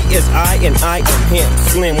 He is I and I am him.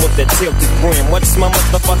 Slim with the tilted brim. What's my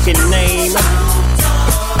motherfucking name?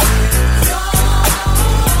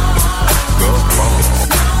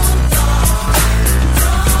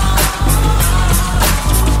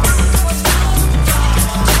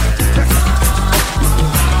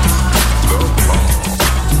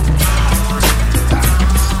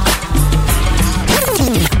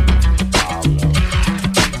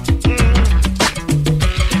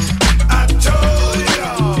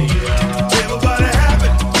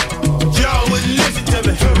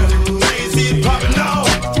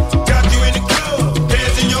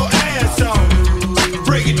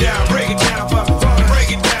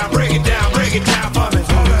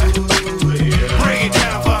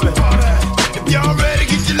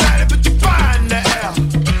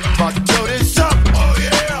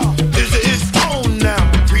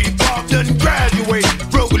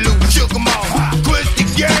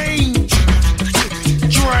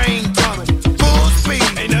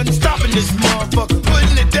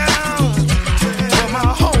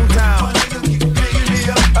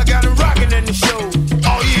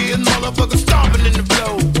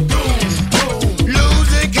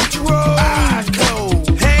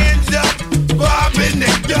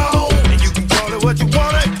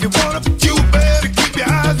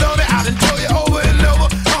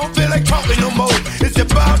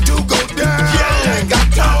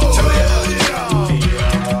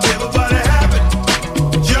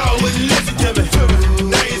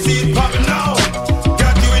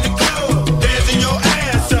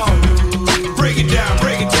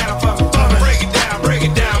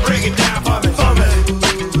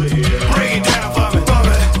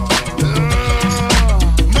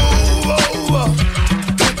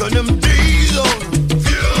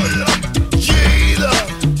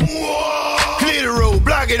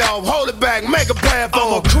 make a platform.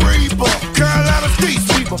 I'm a creeper, Carolina street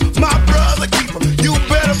sweeper, my brother keeper. You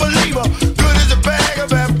better believe her. Good as a bag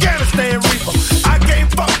of Afghanistan reaper. I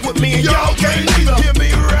can't fuck with me and y'all can't either. Hear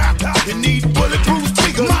me rap, you need bulletproof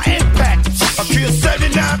speakers. My impact, I kill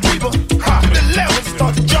 79 people. The levels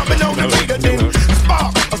started jumping on the meter, then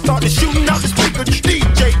spark. I started shooting out the speaker. The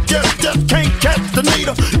DJ just can't catch the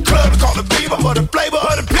needle. The club called the fever for the flavor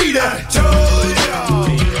of the Peter. I told y'all,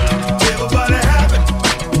 everybody have it.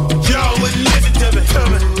 Y'all wouldn't listen to me. I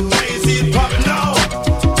ain't see it popping on.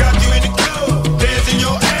 Got you in the club, dancing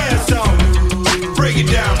your ass on. Break it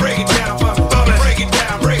down for me. Break it down for me. Break it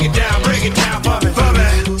down for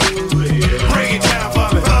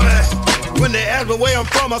me. When they ask me where I'm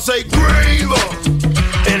from, I say Greenville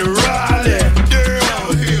and Raleigh,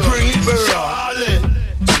 Durham, Greensboro, Charlotte,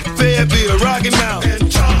 Fairfield, Rocky Mountain,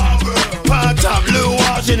 and Charlotte, Pine Top, Little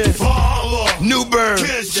Washington, New Bern,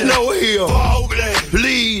 Snow Hill.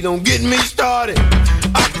 Please don't get me started.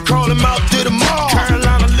 I can call him out to the mall.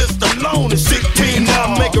 Carolina list alone is 16. Now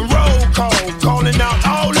I'm making roll calls, calling out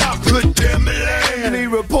all out. Good damn it, he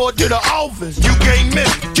report to the office. You can't miss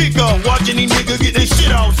kick off. Watching these niggas get their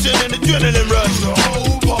shit off, sending adrenaline rush. The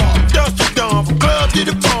whole bar, dust to dawn, from club to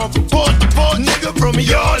the farm, from port to port, nigga from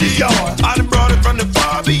yard to yard. I done brought it from the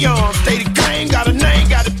far beyond. Stated claim, got a name,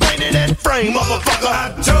 got it painted and framed. Motherfucker,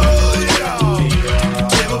 I told y'all,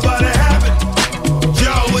 everybody have it.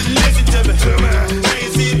 Y'all wouldn't listen to me. I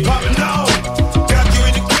ain't see it popping on. Got you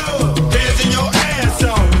in the club, dancing your ass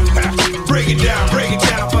on. Break it down for me. Break it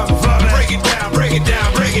down for me.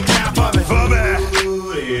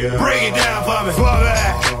 Break it down for me.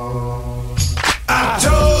 I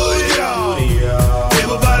told y'all,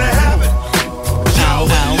 everybody have it. Y'all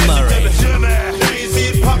wouldn't listen to me. I ain't see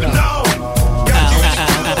it popping on. Got you in the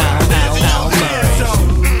club, dancing your ass on.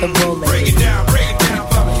 Break it down for me. Break it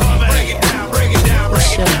down for me. Break it down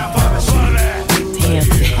for me.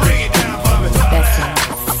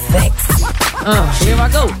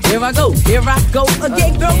 Here I go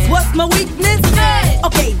again, girls. What's my weakness?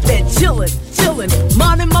 Okay, then chillin',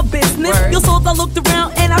 minding my business. You saw I looked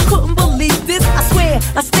around and I couldn't believe this. I swear,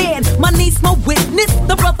 I stand, my niece no witness.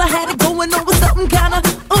 The brother had it going on with something kinda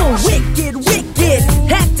wicked.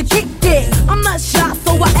 Had to kick it. I'm not shy,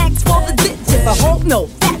 so I asked for the digits. I hope no,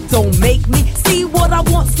 that don't make me see what I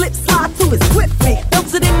want. Slip slide to it swiftly.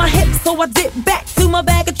 Felt it in my hips, so I dip back to my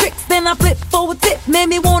bag of tricks. Then I flip for a tip, made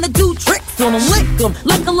me wanna do tricks on them, lick them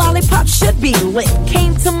like a lollipop should be lit.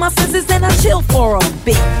 Came to my senses and I chill for a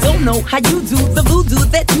bit. Don't know how you do the voodoo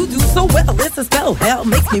that you do so well. It's a spell, hell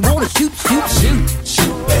makes me wanna shoot. You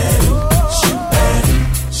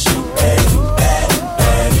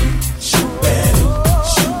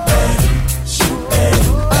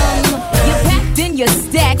packed in your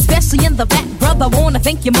stack, especially in the back, brother. Wanna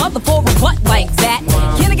thank your mother for a butt like that.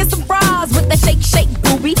 Can I get some fries with that shake,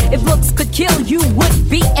 booby? If looks could kill, you would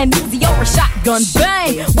be an Uzi or a shotgun.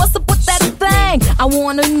 Bang! What's up with that thing? I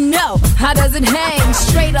wanna know, how does it hang?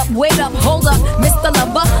 Straight up, wait up, hold up, Mr.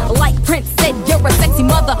 Lover. Like Prince said, you're a sexy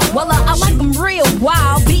mother. Well, I like them real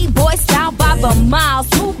wild. B-boy style by the mile.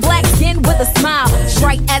 Smooth black skin with a smile.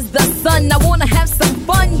 Bright as the sun, I wanna have some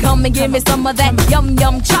fun. Come and give me some of that yum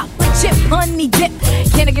chocolate chip honey dip.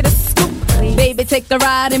 Can I get a scoop? Baby, take the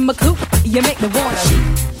ride in my coupe. You make me wanna shoot.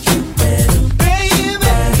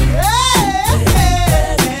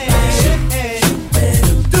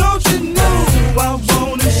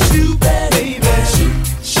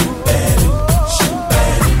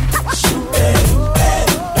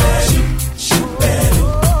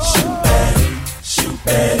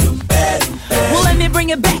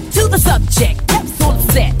 Back to the subject, that's all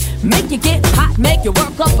set. Make you get hot, make you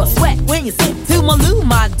work up a sweat. When you sit to my loo,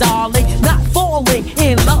 my darling. Not falling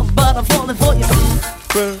in love, but I'm falling for you.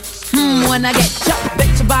 When I get jumped,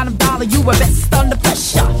 bet your bottom dollar you were best under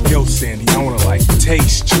pressure. Yo, Sandy, I wanna like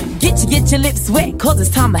taste you. Get your lips wet, cause it's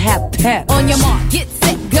time to have pep. On your mark, get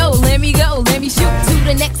set, go, let me shoot to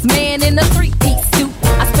the next man in a three-piece suit.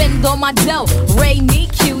 I spend all my dough, Ray me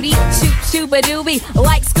cutie, shoot-a-doobie,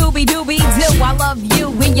 like Scooby-Dooby-Doo. I love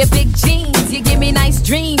you in your big jeans, you give me nice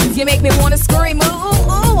dreams, you make me wanna scream,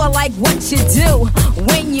 ooh, I like what you do,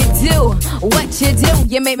 when you do, what you do,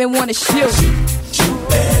 you make me wanna shoot.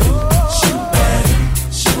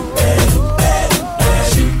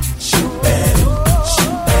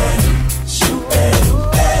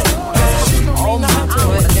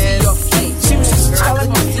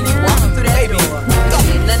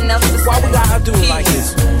 Why we gotta do it like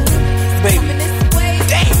this, baby?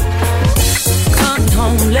 Damn. Come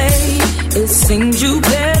home late, it seems you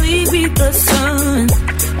barely beat the sun.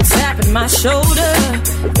 Tapping my shoulder,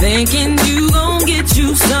 thinking you gon' get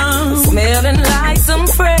you some. Smelling like some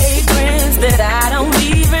fragrance that I don't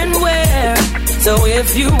even wear. So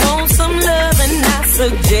if you want some love, and I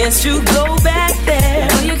suggest you go back there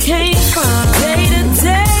where you came from. Day to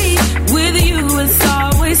day with you is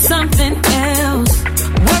always something else,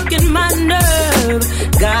 working my nerve.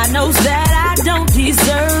 God knows that I don't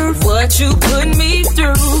deserve what you put me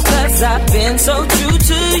through, 'cause I've been so true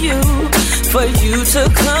to you. For you to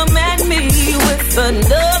come at me with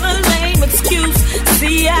another lame excuse.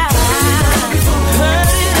 See, I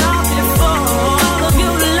heard it all before. All of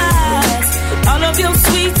your lies, all of your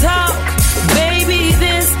sweet talk, baby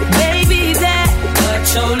this, baby that. But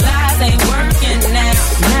your lies ain't working now.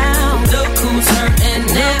 Now look who's hurting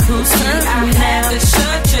now. Look who's hurting. I had to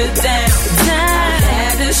shut you down. I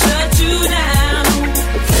had to shut you down.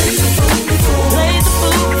 Play the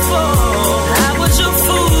fool before. I was your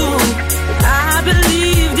fool. I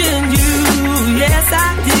believed in you. Yes, I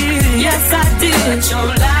did. Yes, I did. But your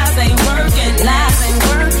lies ain't working. Lies ain't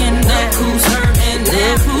working. Look who's hurting now.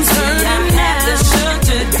 Look who's hurting now. I had to shut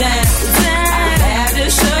you down. I had to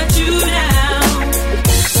shut you down.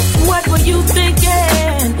 What were you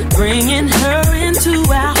thinking? Bringing her into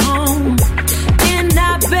our home, in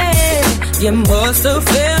our bed. You must have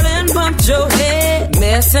fell and bumped your head,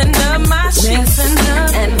 messing up my shit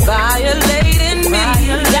and violating me.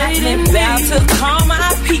 Got me about to call my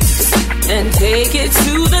peace and take it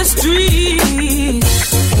to the street.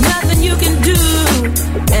 Nothing you can do,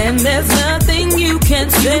 and there's nothing you can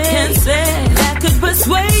say that could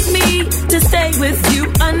persuade me to stay with you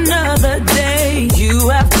another day. You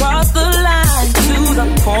have crossed the line to the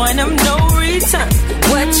point of no return.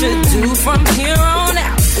 What you do from here on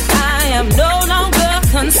out, I am no longer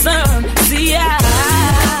concerned. See, I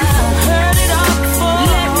heard it all before.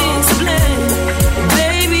 Let me explain,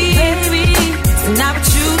 baby. It's not what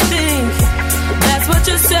you think. That's what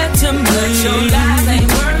you said to me. But your lies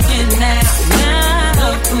ain't working now. Now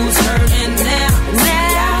look who's hurting now.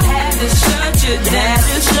 Now I had to shut you down.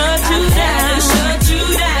 I had to shut you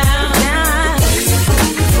down.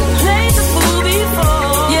 Play the fool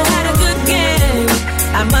before. You had a good game,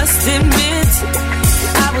 I must admit.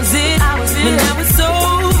 I was it, but now it's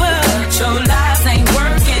over. But your lies ain't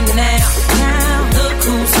working now. Now look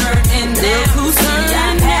who's hurting now. Look who's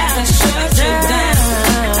hurting now. I had to shut you down.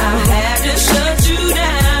 I had to shut you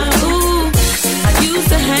down. Ooh, I used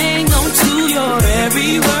to hang on to your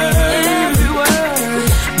every word.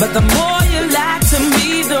 But the more you lied to me,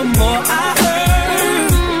 the more I heard.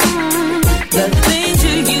 The things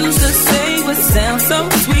you used to say would sound so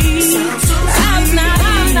sweet. I'm not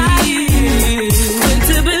quick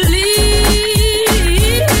to believe.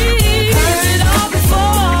 Heard it all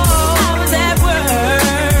before. I was at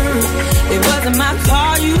work. It wasn't my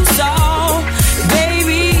car you saw,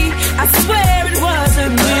 baby. I swear it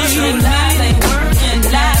wasn't me. Your lies ain't working.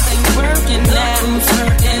 Lies ain't working. Look who's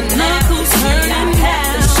hurting now. Look who's hurting now. I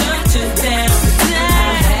had to shut you down.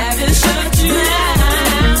 I had to shut you down.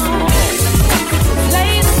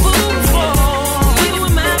 Play the fool for you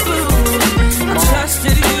and my boo. I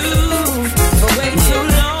trusted you for way too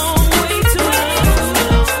long, way too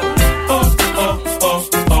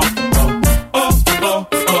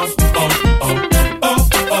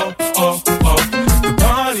The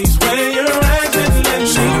party's where you're acting, let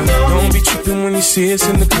me know. Don't be tripping when you see us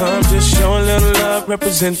in the club. Just show a little love,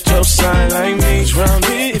 represent your side like me. Round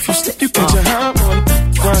here, if you slip, you catch a hot one.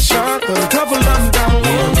 One shot, but a couple of them down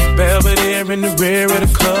one. Belvedere in the rear of the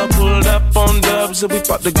club, pulled up on dubs, and we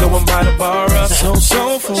about to go and buy the bar up. So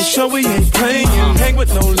for sure we ain't playing. Hang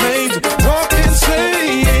with no lames, walk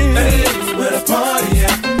insane. Hey, where the party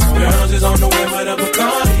at? Girls is on the way with a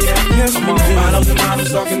Bacardi at. Yes, come on, bottles and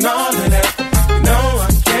models talking all of that. You know I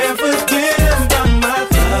can't forget about my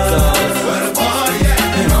love. Where the party at?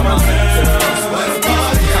 And all my girls, where the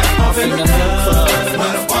party at? Off in the club,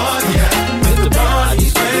 where the party at? If the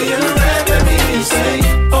party's where you're at, let me say,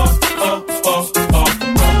 oh, oh, oh, oh, oh,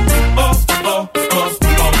 oh, oh, oh,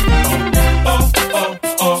 oh, oh,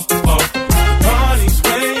 oh, oh. The party's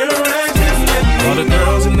where you're at, just let me. All the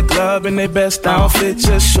girls in the club in their best outfit,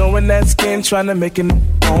 just showing that skin, trying to make it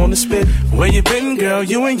on the spit. Where you been, girl?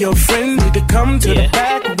 You and your friend need to come to the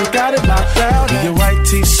back. We got it locked down. Your white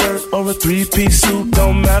t-shirt or a three-piece suit,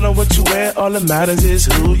 don't matter what you wear. All that matters is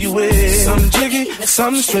who you with. Some jiggy,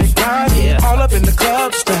 some straight grind. All up in the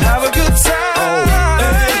club just to have a good time.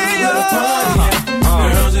 Hey, where the party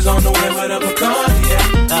at? Girls is on the way with a Bacardi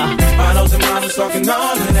at. Bottles and models talking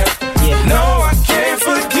all of that. No, I can't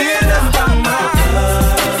forget about my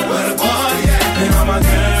love. Where the party at? And all my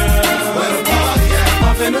girls. Where the party at?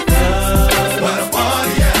 Off in the club. Where the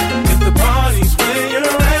party at? If the party's where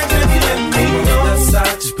you're at, then let me know. That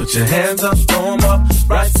side, just put your hands up, throw 'em up.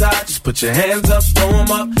 Right side, just put your hands up, throw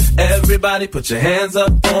 'em up. Everybody put your hands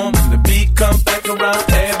up, throw 'em. When the beat comes back around,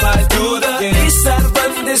 everybody do the east side,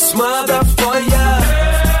 run this mother for ya.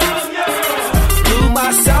 Do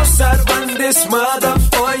my south side, run this mother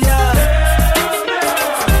for ya.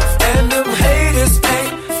 And them haters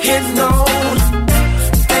ain't hitting on,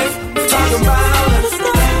 ain't talking about us,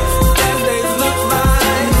 and they look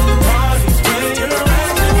like parties when you're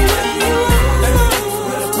around.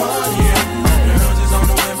 Where the party at? Girls is on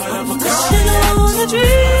the way for the Bacardi.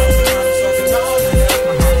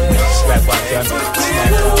 Slap by Johnny,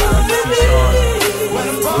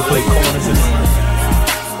 we play corners in the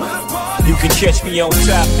You can catch me on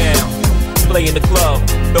top now, play in the club,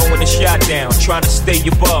 throwing a shot down, trying to stay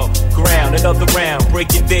above ground. Another round,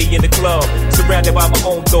 breaking day in the club, surrounded by my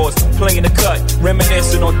own thoughts, playing the cut,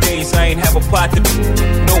 reminiscing on days I ain't have a pot to be.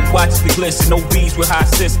 No watches to glisten, no bees with high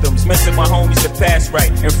systems, missing my homies that pass right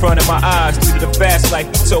in front of my eyes. Due to the fast life,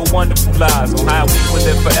 we told wonderful lies on how we would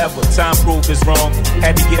live forever. Time proved us wrong,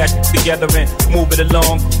 had to get our together and move it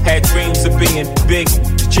along. Had dreams of being big,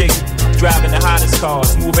 chick, driving the hottest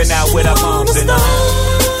cars, moving out with our moms and all.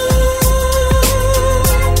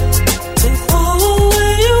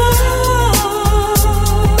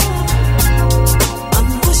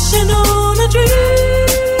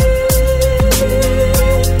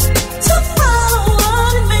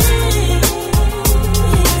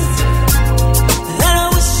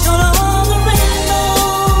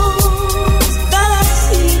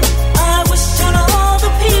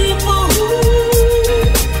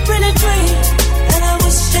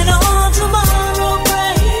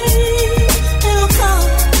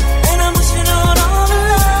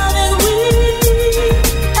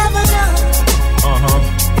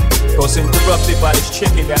 Interrupted by this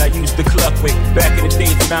chicken that I used to cluck with back in the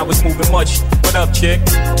days when I was moving much. What up, chick?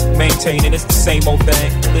 Maintaining, it's the same old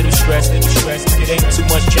thing. Little stress, it ain't too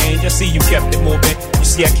much change. I see you kept it moving. You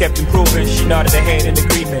see I kept improving. She nodded her head in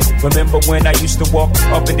agreement. Remember when I used to walk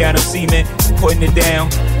up and down the cement, putting it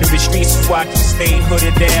down through the streets, watching, staying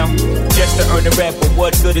hooded down, just to earn the rap. But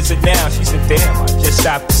what good is it now? She said, damn, I just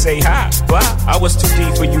stopped to say hi. Wow, I was too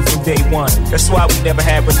deep for you from day one. That's why we never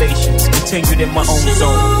had relations. Continued in my own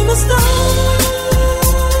zone.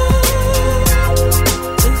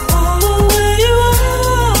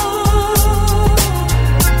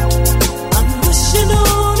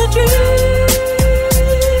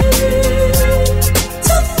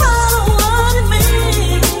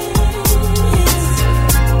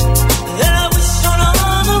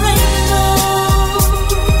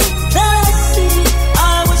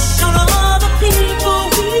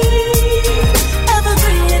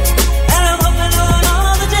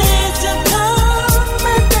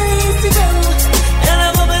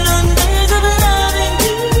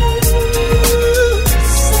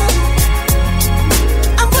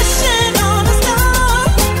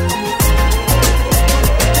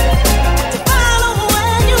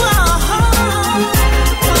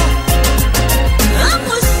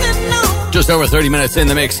 Just over 30 minutes in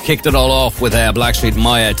the mix, kicked it all off with Blackstreet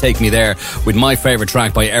Maya, Take Me There, with my favourite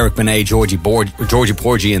track by Eric Benet, Georgie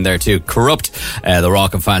Porgy in there too. Corrupt, the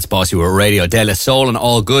Rock and Fats Boss, who were Radio De La Soul and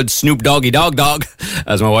All Good, Snoop Doggy Dog,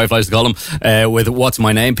 as my wife likes to call him, with What's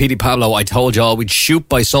My Name, Petey Pablo, I Told Y'all, we'd Shoot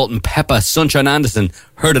by Salt and Pepper, Sunshine Anderson,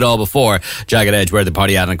 heard it all before, Jagged Edge, Where the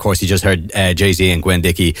Party At, and of course you just heard Jay-Z and Gwen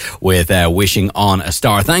Dickey with Wishing on a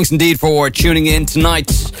Star. Thanks indeed for tuning in tonight.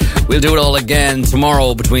 We'll do it all again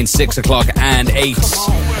tomorrow between 6 o'clock and 8.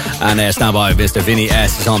 And stand by, Mr. Vinny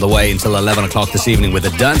S is on the way until 11 o'clock this evening with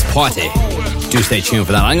a dance party. Do stay tuned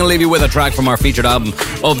for that. I'm going to leave you with a track from our featured album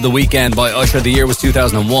of the weekend by Usher. The year was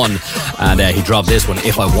 2001, and he dropped this one,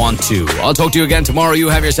 If I Want To. I'll talk to you again tomorrow. You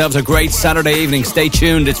have yourselves a great Saturday evening. Stay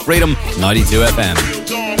tuned. It's Freedom 92 FM.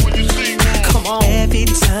 Come on. Every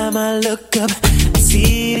time I look up, I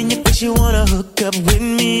see it in your face. You wanna hook up with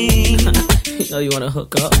me. You know you wanna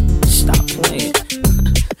hook up? Stop playing.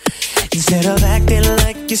 Instead of acting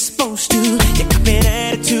like you're supposed to, you got an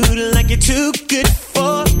attitude like you're too good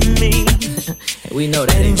for me. We know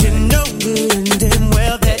that. And you know good and damn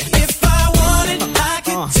well that if I wanted, I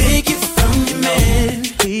could take it from you, man.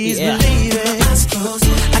 Please believe it. I suppose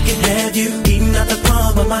I can have you eating out the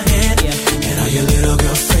palm of my hand, and all your little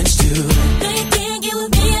girlfriends too. They can't get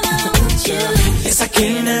with me and I want you. Yes, I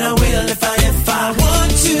can and I will if I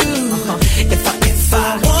want to. If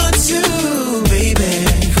I want to,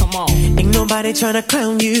 baby. Come on. Ain't nobody tryna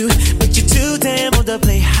clown you, but you're too damn old to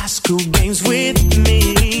play high school games with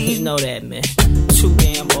me. You know that, man. Too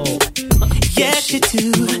damn old. Yes, you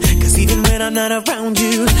do. Cause even when I'm not around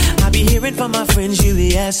you, I be hearing from my friends, you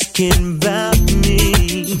be asking about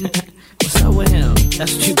me. What's up with him?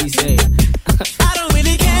 That's what you be saying. I don't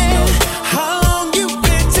really care how long you've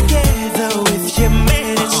been together with your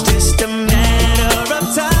man. It's just a matter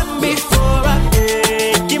of time before I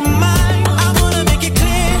break your mind. I wanna make it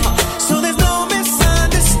clear so there's no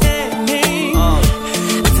misunderstanding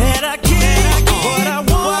that I get what I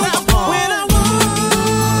want when I want.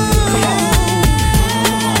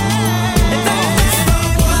 And that's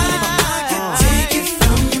why I can take it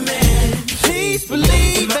from you, man. Please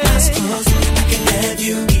believe me. I can have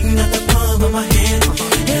you eating at the palm of my hand,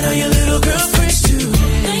 and all your little girlfriends too.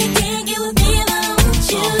 No, you can't get with me if I don't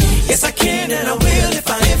want you. Yes, I can and I will if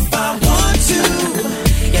I want to.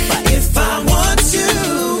 If I want to,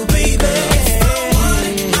 baby.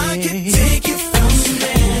 I can take it from you,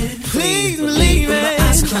 man. Please believe me. With my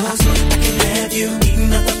eyes closed, I can have you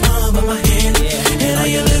eating at the palm of my hand, and all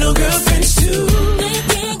your little girlfriends too. No, you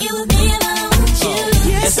can't get with me if I don't want you.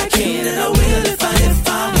 Yes, I can and I will if I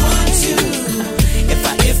want to.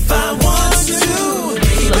 If I want to,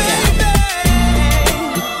 baby.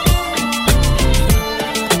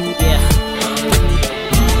 Yeah.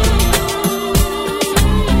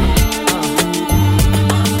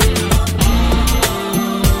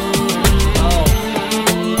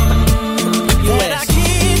 That I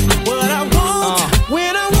get what I want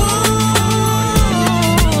when I want.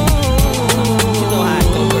 You know how I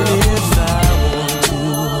go, girl.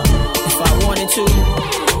 If I wanted to,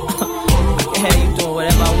 I can have you doing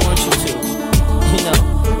whatever I want you to. You know,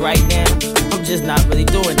 right now, I'm just not really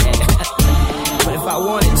doing that. But if I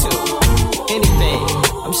wanted to, anything,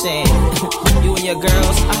 I'm saying, you and your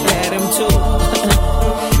girls, I can have them too.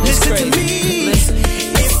 It's Listen crazy. to me. Listen.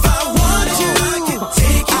 If I want you, I can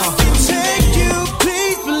take you. I can take you.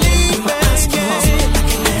 Please believe me. I can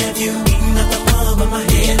have you eating at the palm of my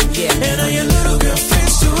hand, and all your little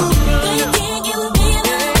girlfriends too. No, you can't get with me if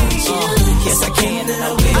I want you. Yes, I can and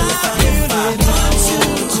I will if I want to.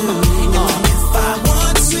 If I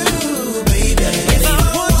want to, baby. If I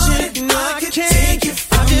want you, I can take you.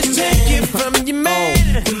 I'll just take you from your man.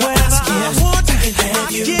 Whatever I want, I can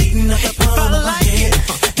have you eating at the palm of my hand.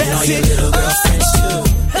 That's it.